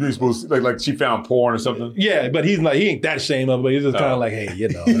 You're supposed to like she found porn or something. Yeah, but he's like he ain't that ashamed of it. But he's just kind of like, hey, he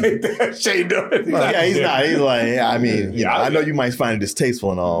ain't that ashamed of it. He's not. He's like, I mean, I know you might find it distasteful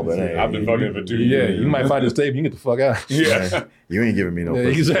and all, but hey, I've been fucking for 2 years. Yeah, you might find it distasteful. You can get the fuck out. Yeah, you ain't giving me no.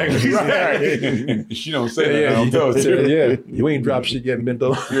 Exactly. Right. She don't say that. I don't tell her. Yeah, you ain't dropped shit yet,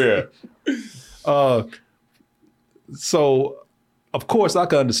 Bento. Yeah. So, of course, I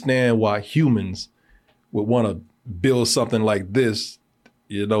can understand why humans would want to build something like this,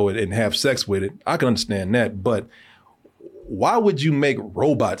 and have sex with it. I can understand that, but why would you make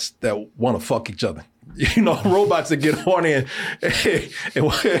robots that want to fuck each other? Robots that get horny and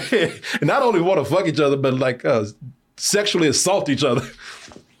not only want to fuck each other, but like sexually assault each other.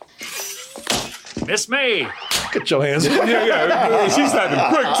 Miss me. Get your hands up. Yeah. She slapped him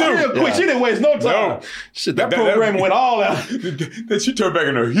quick, too. Real quick. She didn't waste no time. No. Shit, that program went all out. Then she turned back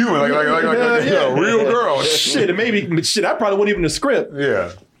into a human, like a real girl. Shit, and I probably wasn't even the script.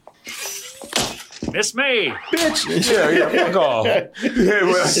 Yeah. Miss me. Bitch. Yeah, fuck off. I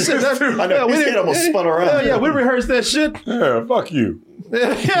know, his head almost spun around. Yeah, we rehearsed that shit. Yeah, fuck you.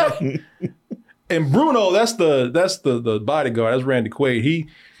 And Bruno, that's the bodyguard. That's Randy Quaid.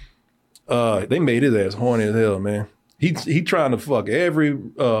 They made his ass horny as hell, man. He trying to fuck every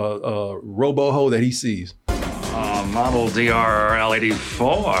robo-hoe that he sees. Model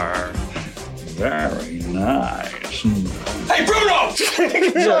DRL84. Very nice. Hey, Bruno!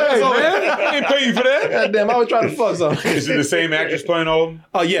 Hey, man. I ain't paying for that. Goddamn, I was trying to fuck something. Is it the same actors playing all of them?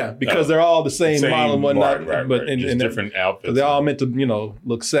 Oh, yeah, because they're all the same model and whatnot. Right. But in different outfits. They're all meant to,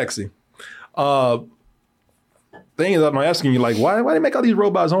 look sexy. Thing is, I'm asking you, like, why do they make all these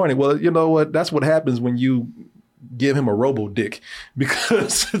robots horny? Well, you know what? That's what happens when you give him a robo dick,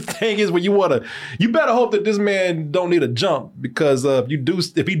 because the thing is, when you better hope that this man don't need a jump, because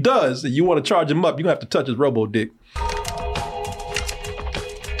if he does, and you want to charge him up, you're gonna have to touch his robo dick.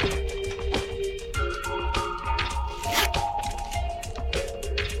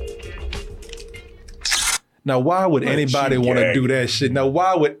 Now, why would anybody want to do that shit? Now,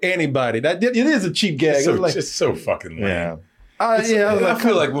 why would anybody? It is a cheap gag. It's so fucking lame. Yeah. I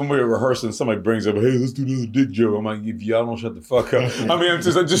feel like when we were rehearsing, somebody brings up, "Hey, let's do this dick joke." I'm like, if y'all don't shut the fuck up. I mean, it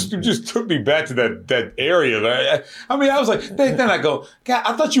just took me back to that area. I was like, then I go, God,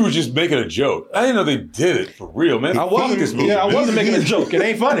 I thought you were just making a joke. I didn't know they did it for real, man. I wasn't making a joke. It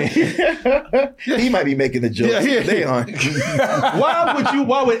ain't funny. He might be making the joke. Yeah. They aren't.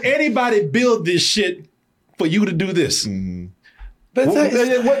 Why would anybody build this shit for you to do this? But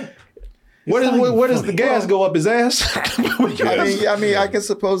where does the gas go up his ass? I mean, I guess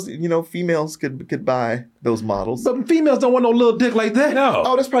suppose females could buy those models, but females don't want no little dick like that. No.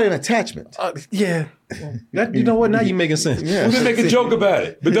 Oh, that's probably an attachment. Yeah. You know what? Now you're making sense. Yeah. Well, they make a joke about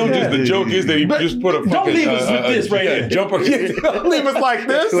it, but the joke is they just put a fucking don't leave us with this right here. Jumper. Don't leave us like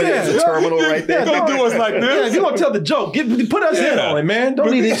this. It's a terminal right there. Don't do us like this. Yeah, if you gonna tell the joke, put us in on it, man.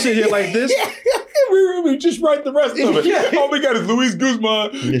 Don't leave this shit here like this. We just write the rest of it. All we got is Luis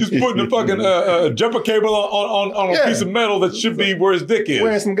Guzman just putting a fucking jumper cable on a piece of metal that should be where his dick is.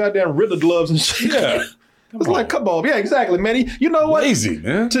 Wearing some goddamn Riddler gloves and shit. Yeah. It's like, come on. Yeah, exactly, man. You know what? Lazy,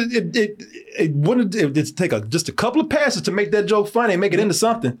 man. It wouldn't take just a couple of passes to make that joke funny and make it into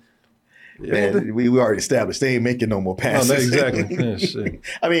something. Man, we already established they ain't making no more passes. Oh, exactly. Yeah, shit.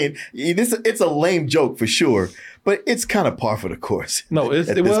 I mean, it's a lame joke for sure, but it's kind of par for the course. No, it's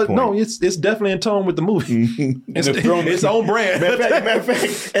definitely in tone with the movie. It's its own brand. Matter of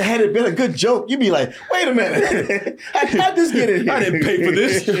fact, had it been a good joke, you'd be like, wait a minute, how'd this get in here? I didn't pay for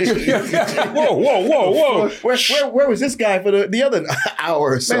this. Whoa. Where was this guy for the other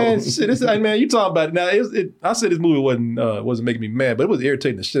hour or so? Man, you talking about it now. I said this movie wasn't making me mad, but it was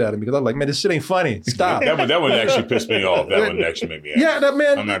irritating the shit out of me, because I was like, man, this shit ain't funny. Stop. that one actually pissed me off. That one actually made me angry. Yeah, that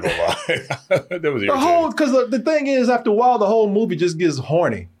man. I'm not gonna lie. That was irritating. Because the thing is, after a while, the whole movie just gets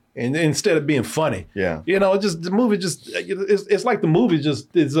horny, and instead of being funny, yeah, the movie it's like the movie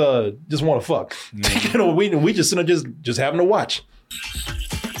just want to fuck. We just just having to watch.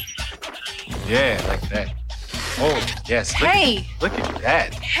 Yeah, like that. Oh yes. Hey, look at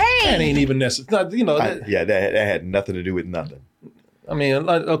that. Hey, that ain't even necessary. That had nothing to do with nothing. I mean,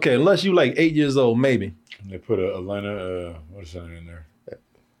 okay, unless you like 8 years old, maybe. They put Elena, what is that in there?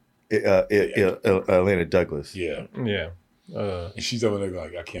 Elena Douglas. Yeah. And she's over there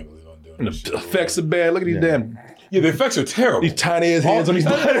like, I can't believe I'm doing this. The effects are bad. Look at these damn. Yeah, the effects are terrible. These tiny ass hands on these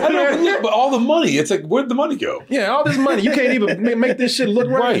bodies. But all the money, it's like, where'd the money go? Yeah, all this money. You can't even make this shit look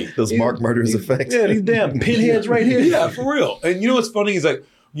right. Those Mark Murders effects. Yeah, these damn pinheads right here. Yeah, for real. And you know what's funny is like,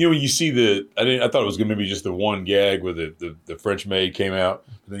 when you see I thought it was gonna be just the one gag where the French maid came out,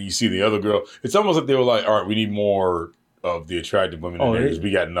 but then you see the other girl. It's almost like they were like, all right, we need more of the attractive women in there because we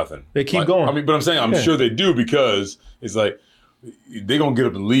got nothing. They keep going. I mean, but I'm sure they do, because it's like they're gonna get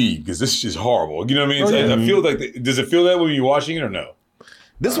up and leave because this is just horrible. You know what I mean? I feel like, does it feel that way when you're watching it or no?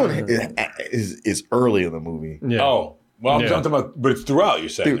 This one is early in the movie. Yeah. Oh. Well, I'm talking about, but it's throughout, you're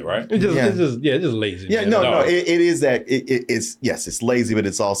saying, right? It's just lazy. Yeah, no. It is that. It's lazy, but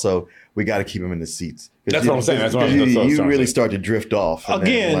it's also, we got to keep them in the seats. That's what I'm saying. That's what I'm saying. You really start to drift off.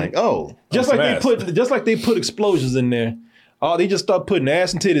 Again, like, just like they put explosions in there. Oh, they just start putting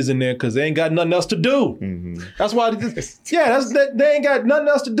ass and titties in there because they ain't got nothing else to do. Mm-hmm. That's why, they ain't got nothing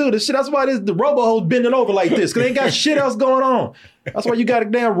else to do. That's why the robo-hoes bending over like this, because they ain't got shit else going on. That's why you got a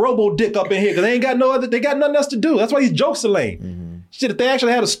damn robo dick up in here, because they ain't got they got nothing else to do. That's why these jokes are lame. Mm-hmm. Shit, if they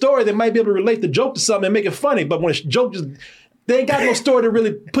actually had a story, they might be able to relate the joke to something and make it funny. But when a joke they ain't got no story to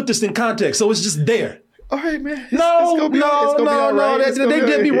really put this in context, so it's just there. All right, man. No. They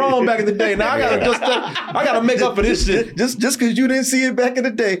did me wrong back in the day. Now I gotta make up for this shit. Just because you didn't see it back in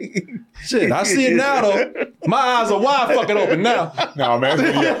the day. Shit, I see it now though. My eyes are wide fucking open now. No, man.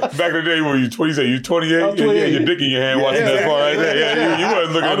 Back in the day, were you 20? You 28? Yeah, your dick in your hand watching that part right there. Yeah, you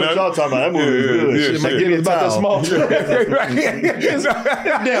wasn't looking at that. Y'all talking about that movie was good. Shit, might give me about that small.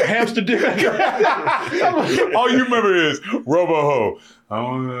 Damn hamster dick. All you remember is Robo-Ho.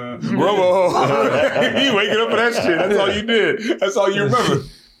 Robo-Ho. You waking up for that shit. That's all you did. That's all you remember.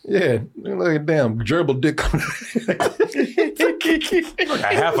 Yeah, look at damn gerbil dick.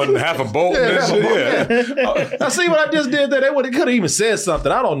 half a bolt. Yeah. I see what I just did there. They could have even said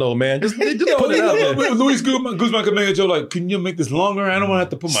something. I don't know, man. Just put it out there. Luis Guzman could make a joke like, "Can you make this longer? I don't want to have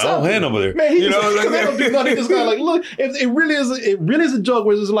to put my own hand over there." Man, they don't do nothing. This guy like, look, if it really is a joke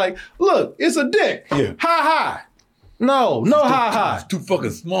where it's just like, look, it's a dick. Yeah. Ha ha. No ha. It's too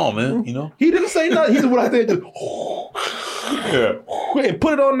fucking small, man. You know. He didn't say nothing. He just went out there and just and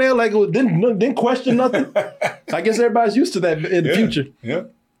put it on there like it didn't question nothing. I guess everybody's used to that in the future. Yeah,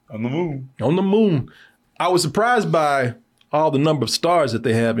 on the moon. On the moon. I was surprised by all the number of stars that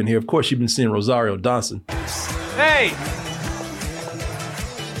they have in here. Of course, you've been seeing Rosario Dawson. Hey!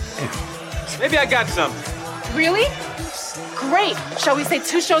 Maybe I got something. Really? Great. Shall we say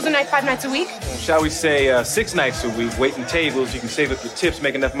 2 shows a night, 5 nights a week? Shall we say 6 nights a week, waiting tables, you can save up your tips,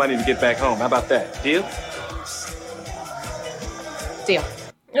 make enough money to get back home. How about that? Deal? Deal.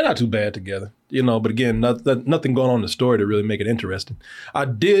 They're not too bad together, but again, nothing going on in the story to really make it interesting.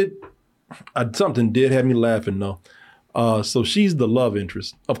 Something did have me laughing though. So she's the love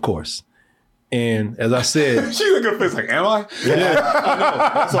interest, of course. And as I said, she looked at her face like, "Am I?" Yeah, I know.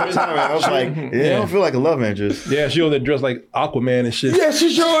 That's what I was like, I don't feel like a love interest. Yeah, she over there dressed like Aquaman and shit. Yeah,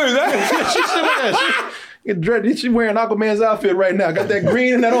 she sure is. She's wearing Aquaman's outfit right now. Got that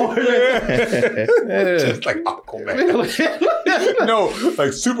green and that orange. Yeah. Just like Aquaman. No,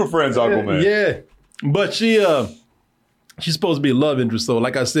 like Super Friends Aquaman. Yeah, but she's supposed to be a love interest. So,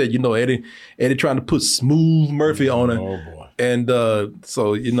 like I said, Eddie trying to put Smooth Murphy on her. Oh boy. And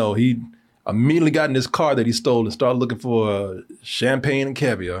so he immediately got in his car that he stole and started looking for champagne and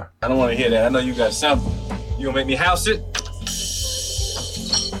caviar. I don't want to hear that. I know you got something. You gonna make me house it?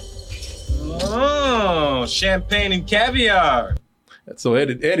 Oh, champagne and caviar. So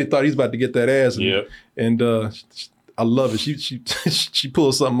Eddie thought he's about to get that ass. Yep. And I love it. She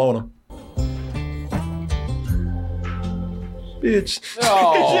pulled something on him. Bitch.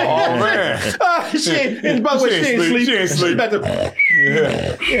 Oh, man. She ain't sleep. She ain't sleep.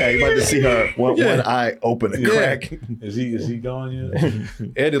 Yeah, you about to see her one eye open and crack. Is he gone yet?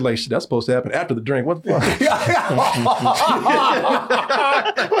 Eddie's like, shit, that's supposed to happen after the drink. What the fuck?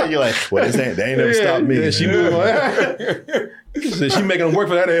 You're like, well, they ain't never stopped me. Yeah, she moved on. She making him work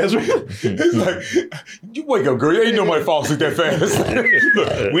for that ass. It's like, you wake up, girl. You ain't nobody fall asleep that fast.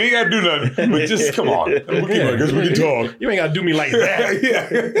 Look, we ain't got to do nothing, but just come on. Because we can talk. You ain't got to do me like that. Yeah.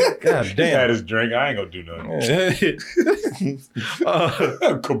 God damn. He had his drink. I ain't going to do nothing.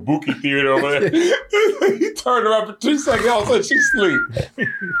 Kabuki theater over there. He turned around for 2 seconds. All of a sudden, she sleep.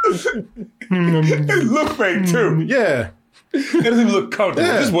 It look fake, too. Yeah. It doesn't even look comfortable.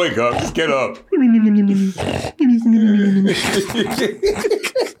 Yeah. Just wake up. Just get up. Yo,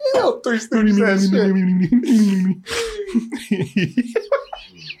 3 Stooges that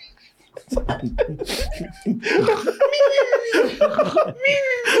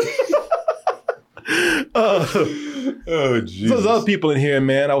oh, Jesus. So there's other people in here,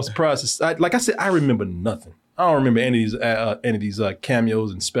 man. I was surprised. Like I said, I remember nothing. I don't remember any of these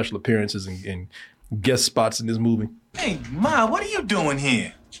cameos and special appearances and guest spots in this movie. Hey, Ma, what are you doing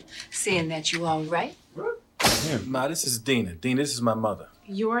here? Seeing that you all right? Yeah, Ma, this is Dina. Dina, this is my mother.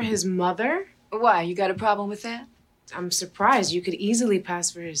 You're his mother? Why, you got a problem with that? I'm surprised. You could easily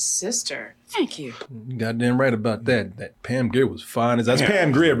pass for his sister. Thank you. Goddamn right about that. That Pam Grier was fine. That's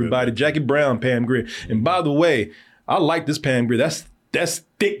Pam Grier, everybody. Jackie Brown, Pam Grier. And by the way, I like this Pam Grier. That's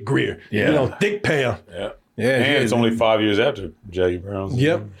thick Grier. Yeah. Thick Pam. Yeah. Yeah, and it's only 5 years after Jackie Brown.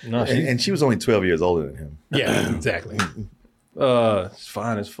 Yep. No, and she was only 12 years older than him. Yeah, exactly. It's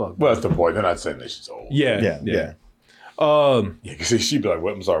fine as fuck. Well, that's the point. They're not saying that she's old. Yeah. Because she'd be like,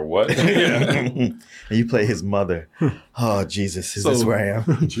 "What? I'm sorry, what?" And you play his mother. Oh, Jesus, is this where I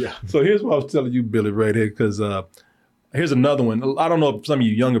am? Yeah. So here's what I was telling you, Billy, right here, because here's another one. I don't know if some of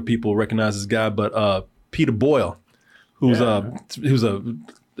you younger people recognize this guy, but Peter Boyle, who's a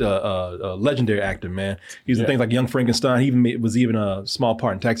legendary actor, man. He's in things like Young Frankenstein. He was even a small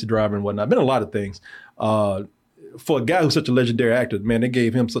part in Taxi Driver and whatnot. Been in a lot of things. For a guy who's such a legendary actor, man, they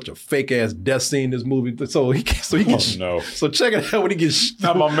gave him such a fake ass death scene in this movie. So check it out when he gets.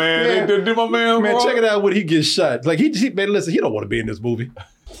 Not my man. Yeah. They did my man. Man, check it out when he gets shot. Like man, listen, he don't want to be in this movie.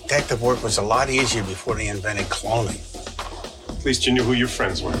 Detective work was a lot easier before they invented cloning. At least you knew who your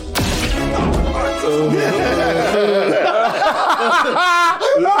friends were.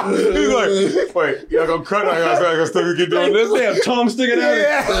 He's like, wait, y'all gonna cut? I gotta still keep doing this. They have tongue sticking out.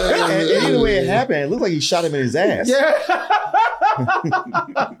 And either way it happened, it looked like he shot him in his ass. Yeah.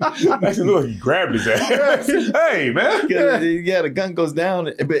 Actually, look like he grabbed his ass. Hey, man. Yeah, the gun goes down,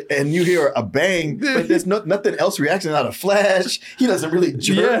 and you hear a bang, but there's nothing else reaction, not a flash. He doesn't really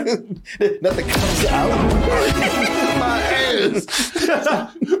jerk. Nothing comes out. My ass.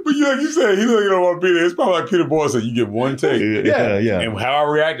 But like you said, he don't want to be there. It's probably like Peter Boyle said, you get one take. Yeah. And how I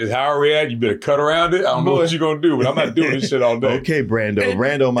react is how I react. You better cut around it. I don't know what you're going to do, but I'm not doing this shit all day. Okay,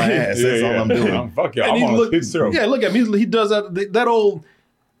 Rando my ass. That's all I'm doing. Fuck y'all. I'm on his syrup. Yeah, look at him. He does that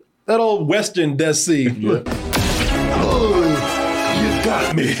old Western death scene. Yeah. You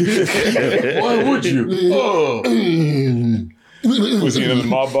got me. Why would you? Oh. Was he another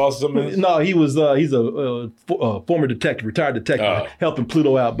mob boss or something? No, he's a former detective, retired detective, helping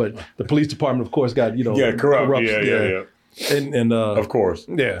Pluto out. But the police department, of course, got corrupt. Yeah. And of course,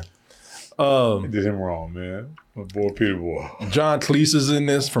 yeah. He did him wrong, man. My boy Peter Boy. John Cleese is in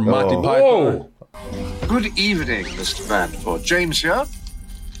this from Monty Python. Good evening, Mr. Vanderford. James here.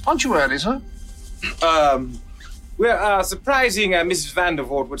 Aren't you early, sir? We're surprising Mrs.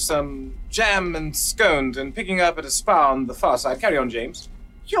 Vandervoort with some jam and scones and picking her up at a spa on the far side. Carry on, James.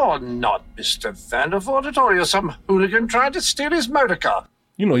 You're not Mr. Vandervoort at all. You're some hooligan trying to steal his motor car.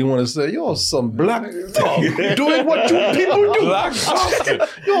 You know, you want to say, you're some black thug doing what you people do. Black thug.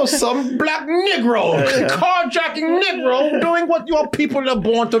 You're some black Negro, carjacking Negro doing what your people are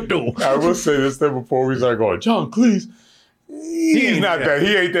born to do. I will say this thing before we start going, John Cleese. He's not that.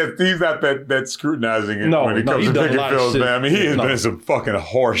 He ain't that. He's not that scrutinizing it when it comes to picking films, man. I mean, he has been in some fucking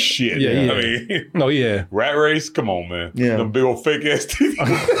horse shit. Yeah, yeah. Rat Race, come on, man. Yeah. Them big old fake ass teeth.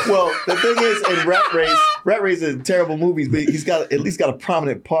 Well, the thing is, in Rat Race is terrible movies, but he's got at least got a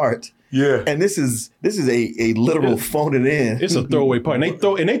prominent part. Yeah. And this is a literal phone it in. It's a throwaway part.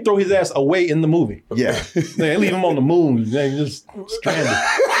 And they throw his ass away in the movie. Yeah. They leave him on the moon. They just stranded.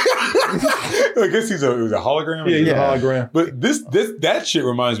 I guess he was a hologram. Yeah, he's a hologram. But that shit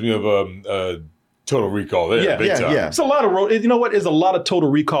reminds me of Total Recall. There, big time. It's a lot of you know what? There's a lot of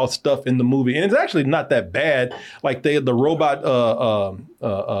Total Recall stuff in the movie, and it's actually not that bad. Like the robot,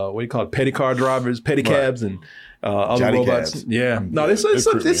 what do you call it? Petty cabs, and other Johnny robots. Cabs. Yeah, no,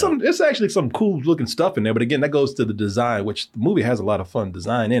 it's actually some cool looking stuff in there. But again, that goes to the design, which the movie has a lot of fun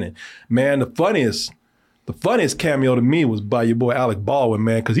design in it. Man, the funniest cameo to me was by your boy Alec Baldwin,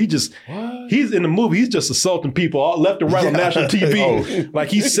 man, because he's in the movie, he's just assaulting people all left and right on national TV. Like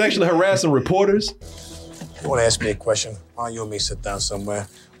he's sexually harassing reporters. You want to ask me a question? Why don't you and me sit down somewhere,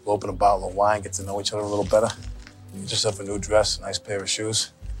 we'll open a bottle of wine, get to know each other a little better. Get yourself a new dress, a nice pair of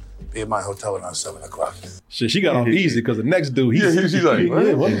shoes. Be at my hotel around 7 o'clock. Shit, she got off easy because the next dude, she's like, what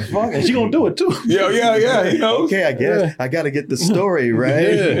the fuck? And she gonna do it too. Yeah. You know? Okay, I guess I got to get the story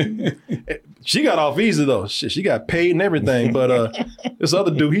right. Yeah. She got off easy though. Shit, she got paid and everything. But this other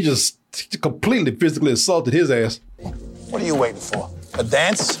dude, he just completely physically assaulted his ass. What are you waiting for? A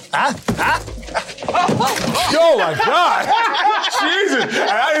dance? Huh? Oh my God! Jesus!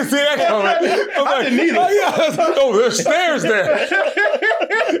 I didn't see that coming. I didn't either. Oh, there's stairs there.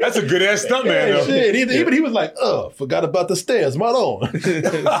 That's a good ass stunt man, though. Shit, even he was like, forgot about the stairs. Madon.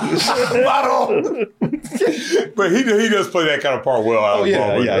 But he does play that kind of part well.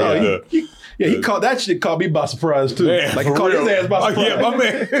 He caught that shit. Caught me by surprise too. Man, like he caught his ass by surprise. Yeah, my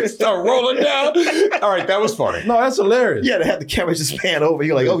man start rolling down. All right, that was funny. No, that's hilarious. Yeah, to have the camera just pan over.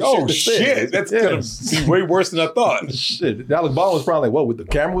 You're like, oh shit. That's gonna be way worse than I thought. Shit, Alec Baldwin was probably like, what? With the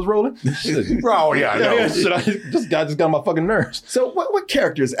camera was rolling? Shit. Oh yeah, I know. This guy just got on my fucking nerves. So what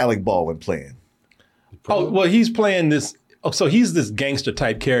character is Alec Baldwin playing? Oh well, he's playing this. Oh, so he's this gangster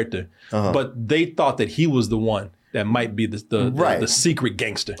type character, but they thought that he was the one that might be the secret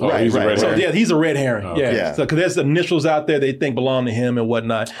gangster. Right. So yeah, he's a red herring. So because there's initials out there they think belong to him and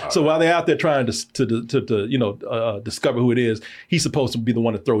whatnot. So while they're out there trying to discover who it is, he's supposed to be the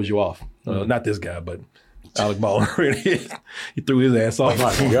one that throws you off. Not this guy, but Alec Baldwin really he threw his ass off.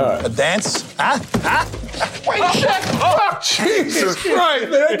 Oh my God. A dance? Huh? Wait, shut up! Jesus Christ,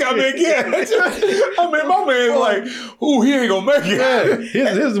 man, that got me again. I mean, my man's like, ooh, he ain't gonna make it.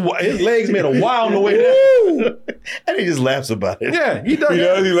 Yeah. His legs made a Y on the way down. And he just laughs about it. Yeah, he does.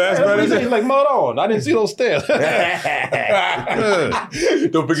 He laughs about it. He's like, hold on, I didn't see those stairs.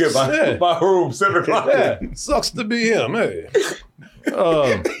 Don't forget my room, 7 o'clock. Yeah, sucks to be him, hey.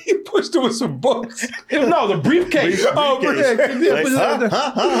 He pushed him with some books. No, the briefcase. Oh, briefcase.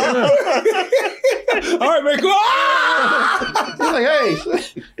 All right, man, go. He's like, hey,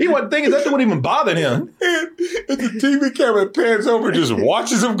 he wasn't thinking that wouldn't even bother him. It's a TV camera pans over and just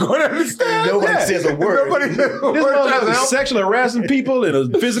watches him go down the stairs. Nobody says a word. Nobody says a This word. motherfucker is sexually harassing people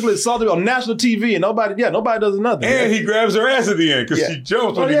and physically assaulting on national TV, and nobody does nothing. And he grabs her ass at the end because she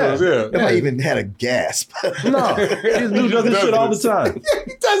jumps when he goes, I even had a gasp. No, this dude does this shit all the time. Yeah,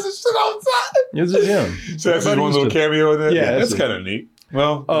 he does this shit all the time. It's just him. So that's his one little cameo in there? Yeah, that's kind of neat.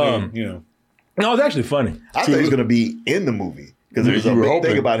 Well, you know. No, it's actually funny. I thought he was going to be in the movie. Because there was a big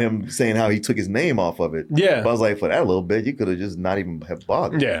thing about him saying how he took his name off of it. Yeah. But I was like, for that little bit, you could have just not even have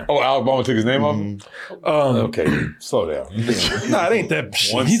bothered. Yeah. Oh, Alec Baldwin took his name off? Okay, slow down. Nah, it ain't that.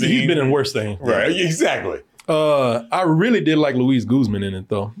 He's been in worse things. Right, exactly. I really did like Luis Guzman in it,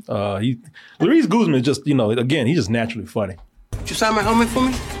 though. Luis Guzman is just, again, he's just naturally funny. Did you sign my helmet for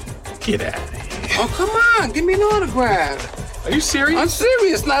me? Get out of here. Oh, come on. Give me an autograph. Are you serious? I'm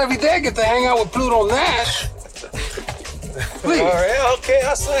serious. Not every day I get to hang out with Pluto Nash. Please. All right, okay,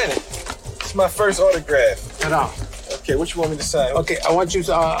 I'll sign it. It's my first autograph. Get out. Okay, what you want me to sign? Okay, I want you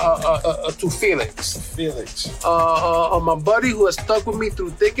to Felix. Felix. My buddy who has stuck with me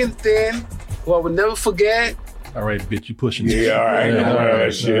through thick and thin, who I will never forget. All right, bitch, you pushing. Yeah, all right. Yeah, all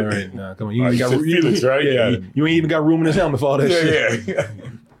right, shit. All right, nah, come on. You All right, ain't got Felix, right? Yeah, you ain't even got room in his helmet for all that shit. Yeah.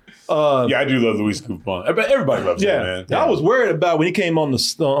 Yeah, I do love Luis Coupon. Everybody loves him, man. I was worried about when he came on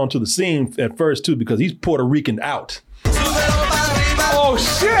onto the scene at first too, because he's Puerto Rican out. Oh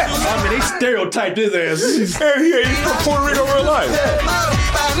shit! I mean, they stereotyped his ass. He's from Puerto Rico real life.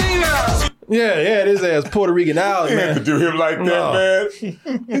 Yeah, his ass Puerto Rican out, You man. have to do him like that,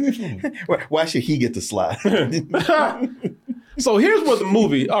 man. Why should he get the slide? So here's what the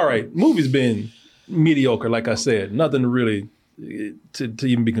movie's been mediocre, like I said. Nothing really to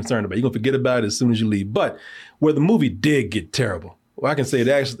even be concerned about. You're going to forget about it as soon as you leave. But where the movie did get terrible, well, I can say it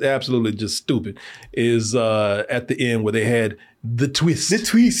actually absolutely just stupid, is at the end where they had the twist. The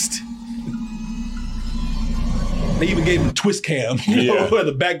twist. They even gave him the twist cam, where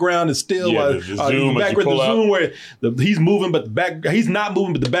the background is still the zoom, where he's moving, but he's not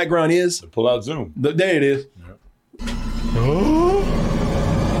moving, but the background is. The pull out zoom. There it is.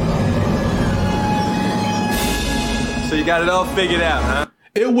 So you got it all figured out, huh?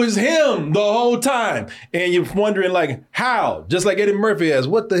 It was him the whole time. And you're wondering, like, how? Just like Eddie Murphy asked,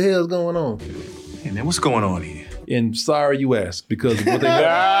 what the hell's going on? Hey, man, what's going on here? And sorry you asked, because of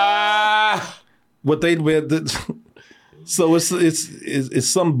what they so it's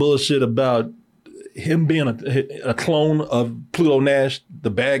some bullshit about him being a clone of Pluto Nash, the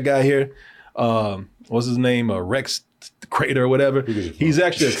bad guy here. What's his name? Rex Crater or whatever. He's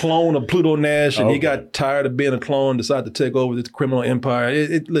actually a clone of Pluto Nash, and he got tired of being a clone, decided to take over this criminal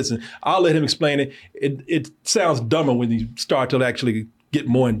empire. Listen, I'll let him explain it. It sounds dumber when you start to actually get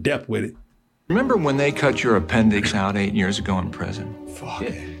more in depth with it. Remember when they cut your appendix out 8 years ago in prison? Fuck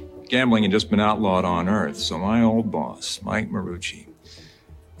it. Gambling had just been outlawed on Earth, so my old boss, Mike Marucci,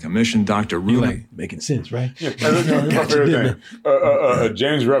 commissioned Dr. Runa. Making sense, right? James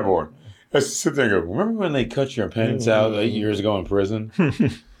Redborn. Let's sit there and go, remember when they cut your appendix out 8 years ago in prison?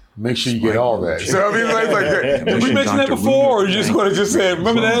 Make sure you get all that. So I mean, like did we mention that before, or you just want to just say,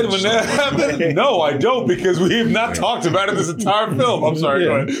 remember that when that happened? No, I don't, because we have not talked about it this entire film. I'm sorry,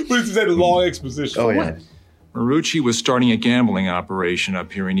 go ahead. But it's that long exposition. Oh, yeah. Marucci was starting a gambling operation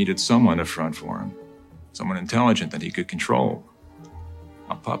up here. He needed someone to front for him. Someone intelligent that he could control.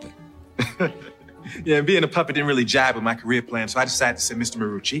 A puppet. Yeah, and being a puppet didn't really jive with my career plan, so I decided to send Mr.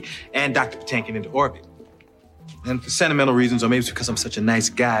 Marucci and Dr. Patankin into orbit. And for sentimental reasons, or maybe it's because I'm such a nice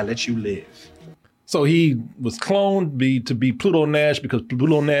guy, I let you live. So he was cloned to be Pluto Nash because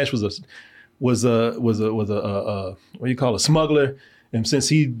Pluto Nash was a what do you call it, a smuggler, and since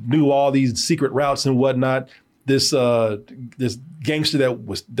he knew all these secret routes and whatnot, this gangster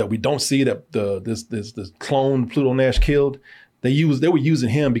that we don't see this clone Pluto Nash killed. They were using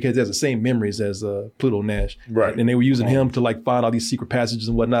him because he has the same memories as Pluto Nash. Right. And they were using him to like find all these secret passages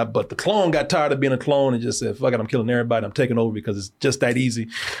and whatnot. But the clone got tired of being a clone and just said, fuck it, I'm killing everybody. I'm taking over because it's just that easy.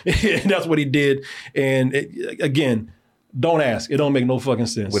 And that's what he did. And again, don't ask. It don't make no fucking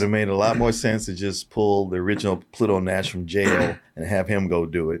sense. Would have made a lot more sense to just pull the original Pluto Nash from jail and have him go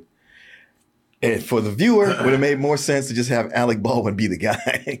do it. And for the viewer, it would have made more sense to just have Alec Baldwin be the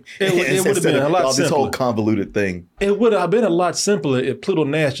guy. It would have been a lot simpler. This whole convoluted thing. It would have been a lot simpler if Pluto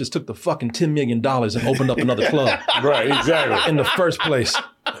Nash just took the fucking $10 million and opened up another club. Right, exactly. In the first place.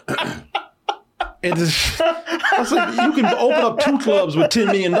 I was like, you can open up 2 clubs with $10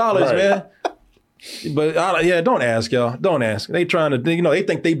 million, man. But don't ask, y'all. Don't ask. They trying to, they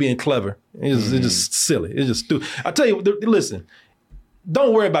think they being clever. It's just silly. It's just stupid. I tell you, listen.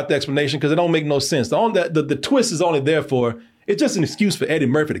 Don't worry about the explanation because it don't make no sense. The twist is only there for, it's just an excuse for Eddie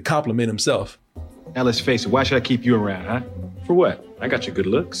Murphy to compliment himself. Now let's face it, why should I keep you around, huh? For what? I got your good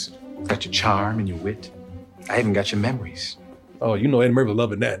looks, got your charm and your wit. I even got your memories. Oh, Eddie Murphy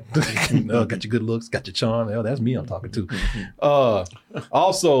loving that. Got your good looks, got your charm. Hell, that's me I'm talking to.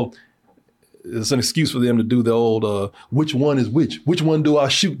 Also, it's an excuse for them to do the old, which one is which? Which one do I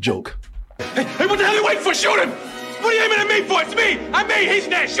shoot joke? Hey, what the hell are you waiting for? Shoot him! What are you aiming at me for? It's me! I'm me! He's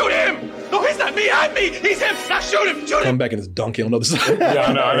Nash! Shoot him! No, he's not me! I'm me! He's him! Now shoot him! Shoot him! Come back in his donkey on the other side. Yeah,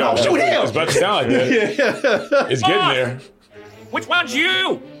 I know. Shoot him! It's about to sound like that. Yeah. It's getting there. Which one's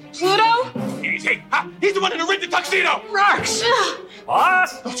you? Pluto? He's he. He's the one in the ripped tuxedo! Rex! What?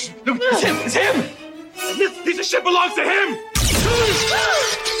 No, it's him! It's him! This piece of shit belongs to him!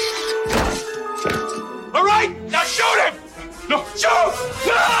 All right, now shoot him! No, shoot!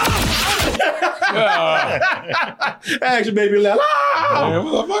 Actually made me laugh.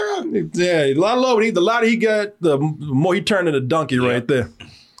 Yeah, a lot of the louder he got, the more he turned into Donkey right there.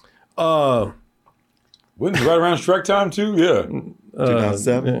 Wasn't it right around Shrek time too? Yeah.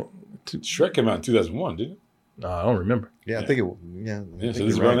 2007? Shrek came out in 2001, didn't it? No, I don't remember. Yeah, I think it. Yeah, Yeah, so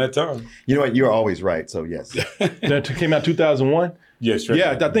this is around that time. You know what? You're always right. So yes. That came out 2001. Yes, Shrek.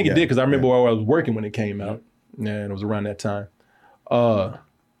 Yeah, I think it did because I remember where I was working when it came out. Yeah, and it was around that time.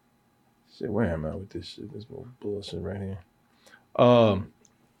 Shit, where am I with this shit? This little bullshit right here.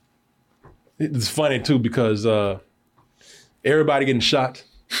 It's funny too because everybody getting shot,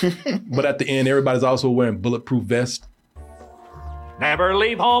 but at the end, everybody's also wearing bulletproof vests, Never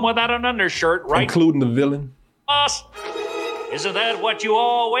leave home without an undershirt, right? including the villain. Boss? Isn't that what you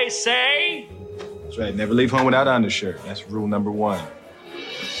always say? That's right. Never leave home without an undershirt. That's rule number 1.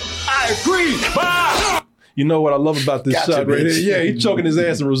 I agree. Bah! You know what I love about this Gotcha, shot right bitch. here? Yeah, he's choking his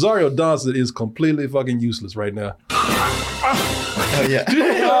ass, and Rosario Dawson is completely fucking useless right now. Oh yeah.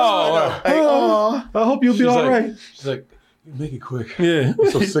 I hope you'll be all right. She's like, make it quick. Yeah.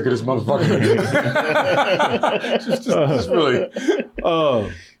 I'm so sick of this motherfucker. just really.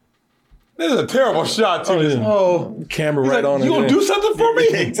 This is a terrible shot too. Camera He's right like, on it. you gonna do something for me?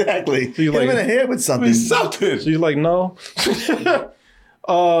 Exactly. She's Hit him in the head with something. Something. She's like, no.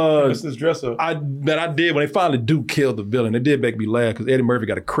 This is dress up. I did when they finally do kill the villain. It did make me laugh because Eddie Murphy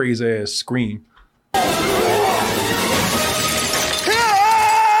got a crazy ass scream.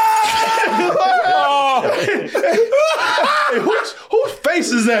 Hey, whose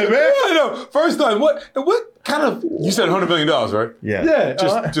face is that, man? I know. First time, what kind of? You said $100 million, right? Yeah. Yeah.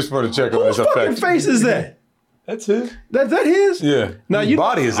 Just for the check on Whose this fucking effect. face is that? That's it. That his? Yeah. Now Whose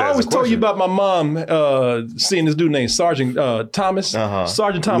body is that? I always told you about my mom seeing this dude named Sergeant Thomas.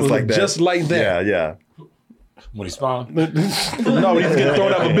 Sergeant Thomas Looks like looked that. just like that. Yeah. When he smiled. No, when he's getting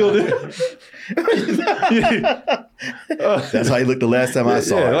thrown out of a building. That's how he looked the last time I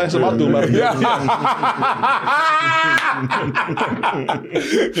saw Yeah, him. last time I threw him out of the building. You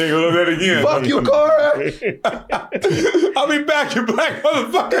ain't gonna look at it again. Fuck you, Cora. I'll be back, you black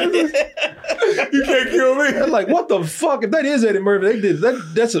motherfucker. You can't kill me. I'm like, what the fuck? If that is Eddie Murphy, they did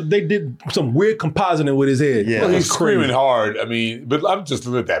they did some weird compositing with his head. Yeah. Well, That's he's crazy. screaming hard. I mean, but I'm just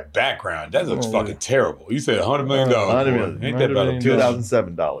looking at that background. That looks fucking terrible. You said $100 million. $100 boy. million. Ain't that about a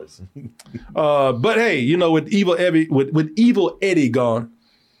 $2007. But hey, you know, with evil Eddie gone,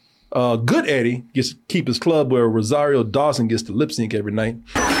 good Eddie gets to keep his club where Rosario Dawson gets to lip sync every night.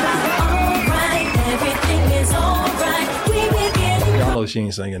 Y'all know she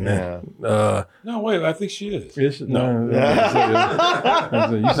ain't singing that. No, wait, I think she is. No. No,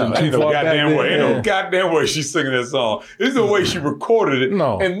 ain't no goddamn way. Ain't no goddamn way she's singing that song. This is the way she recorded it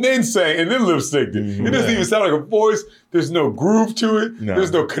and then sang and then lip synced it. It doesn't even sound like a voice. There's no groove to it.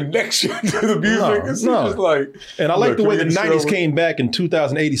 There's no connection to the music. It's just like. And I like the way the 90s came back in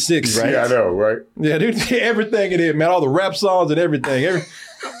 2086. Right? Yeah, I know, right? Yeah, dude, everything in it, man. All the rap songs and everything.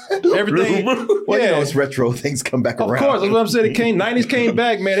 Everything. Well, you know, it's retro things come back around. Of course, that's what I'm saying. 90s came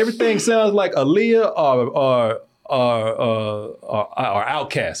back, man. Everything sounds like Aaliyah or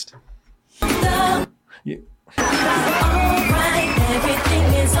Outkast. Yeah.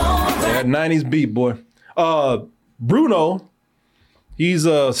 That 90s beat, boy. Bruno, he's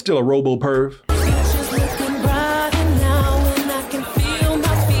still a robo-perv.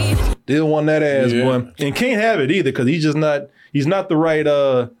 Still want that ass, boy. And can't have it either because he's not the right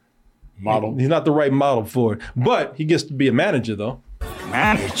model. He's not the right model for it. But he gets to be a manager, though.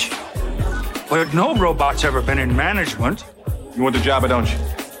 Manage? But no robot's ever been in management. You want the job or don't you?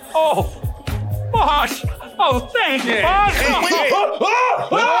 Oh, boss! Oh, thank you, boss!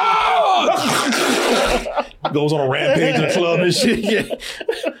 Goes on a rampage in the club and shit. Yeah.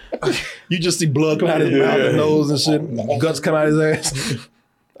 You just see blood come out of his mouth and nose and shit. Guts come out of his ass.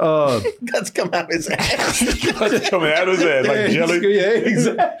 Guts come out of his ass. Guts coming out of his ass like jelly. Yeah,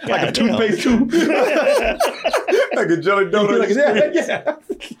 exactly. Like a toothpaste tube. Like a jelly donut.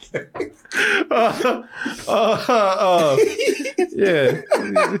 Yeah,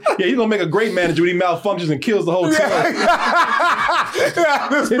 he's gonna make a great manager when he malfunctions and kills the whole team.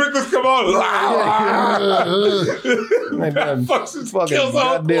 The sprinklers come on. Like that fucking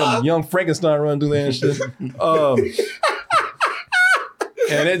goddamn young Frankenstein run through there and shit.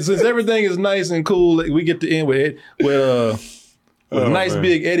 And since everything is nice and cool, we get to end with it with a nice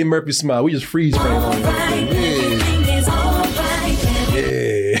big Eddie Murphy smile. We just freeze frame on it.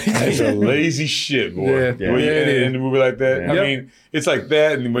 That's a lazy shit, boy. Yeah. When you end the movie like that. Yeah. I mean, it's like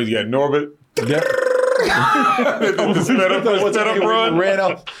that, and then you got Norbit. Yep. The sped up run. Ran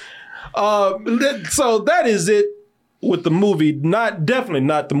off. So that is it with the movie, definitely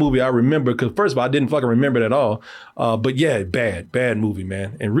not the movie I remember, because first of all, I didn't fucking remember it at all. But yeah, bad movie,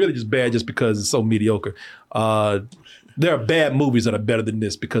 man. And really just bad just because it's so mediocre. There are bad movies that are better than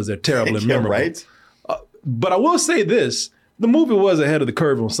this because they're terrible and memorable. Right? But I will say this, the movie was ahead of the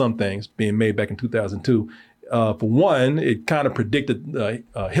curve on some things being made back in 2002. For one, it kind of predicted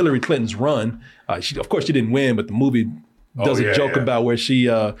Hillary Clinton's run. Of course, she didn't win, but the movie does a joke about where she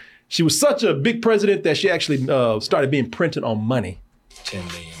was such a big president that she actually started being printed on money. $10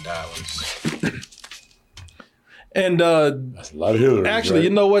 million. And that's a lot of Hillary. Actually, right? You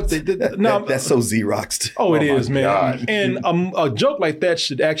know what? That's so Xeroxed. Oh, it is, man. God. And a joke like that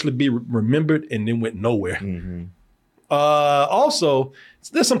should actually be remembered and then went nowhere. Mm-hmm. Also,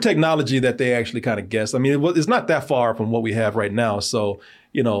 there's some technology that they actually kind of guessed. I mean, it's not that far from what we have right now. So,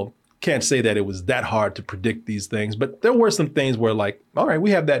 can't say that it was that hard to predict these things. But there were some things where like, all right,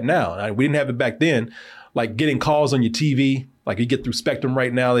 we have that now. We didn't have it back then. Like getting calls on your TV. Like you get through Spectrum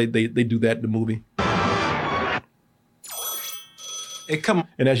right now. They do that in the movie.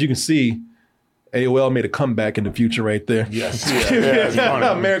 And as you can see, AOL made a comeback in the future right there. Yes.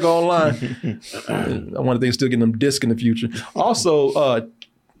 America Online. I wonder if they're still getting them discs in the future. Also,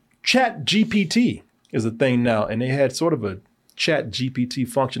 Chat GPT is a thing now, and they had sort of a Chat GPT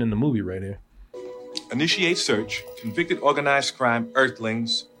function in the movie right here. Initiate search, convicted organized crime,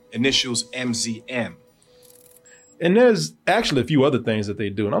 Earthlings, initials MZM. And there's actually a few other things that they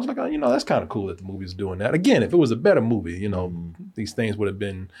do. And I was like, that's kind of cool that the movie's doing that. Again, if it was a better movie, these things would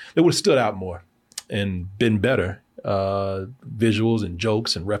have stood out more and been better. Visuals and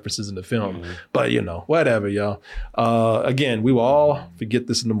jokes and references in the film. But, whatever, y'all. Again, we will all forget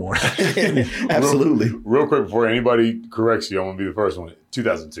this in the morning. Absolutely. Real quick before anybody corrects you, I'm going to be the first one.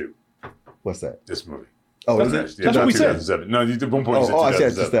 2002. What's that? This movie. Oh, is it? That's what we said. 2007. No, you did one point. I said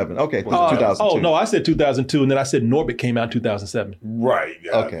 2007. Okay, 2002. Oh, no, I said 2002, and then I said Norbit came out in 2007. Right.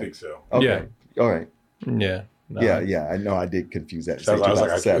 Yeah, okay. I think so. Okay. Yeah. All right. Yeah. No. Yeah. I know I did confuse that. I was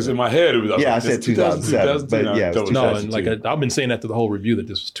like, it was in my head. I said 2007. But yeah, it was 2002. And I've been saying that through the whole review that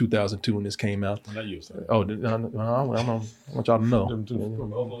this was 2002 when this came out. Not you, sir. Oh, I want y'all to know.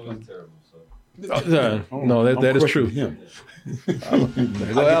 No, that is true. Alan,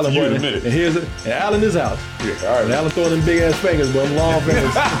 and Alan is out. Yeah, all right. And Alan throwing them big ass fingers, but them long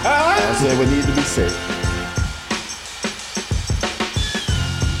fingers. I said what needed to be said.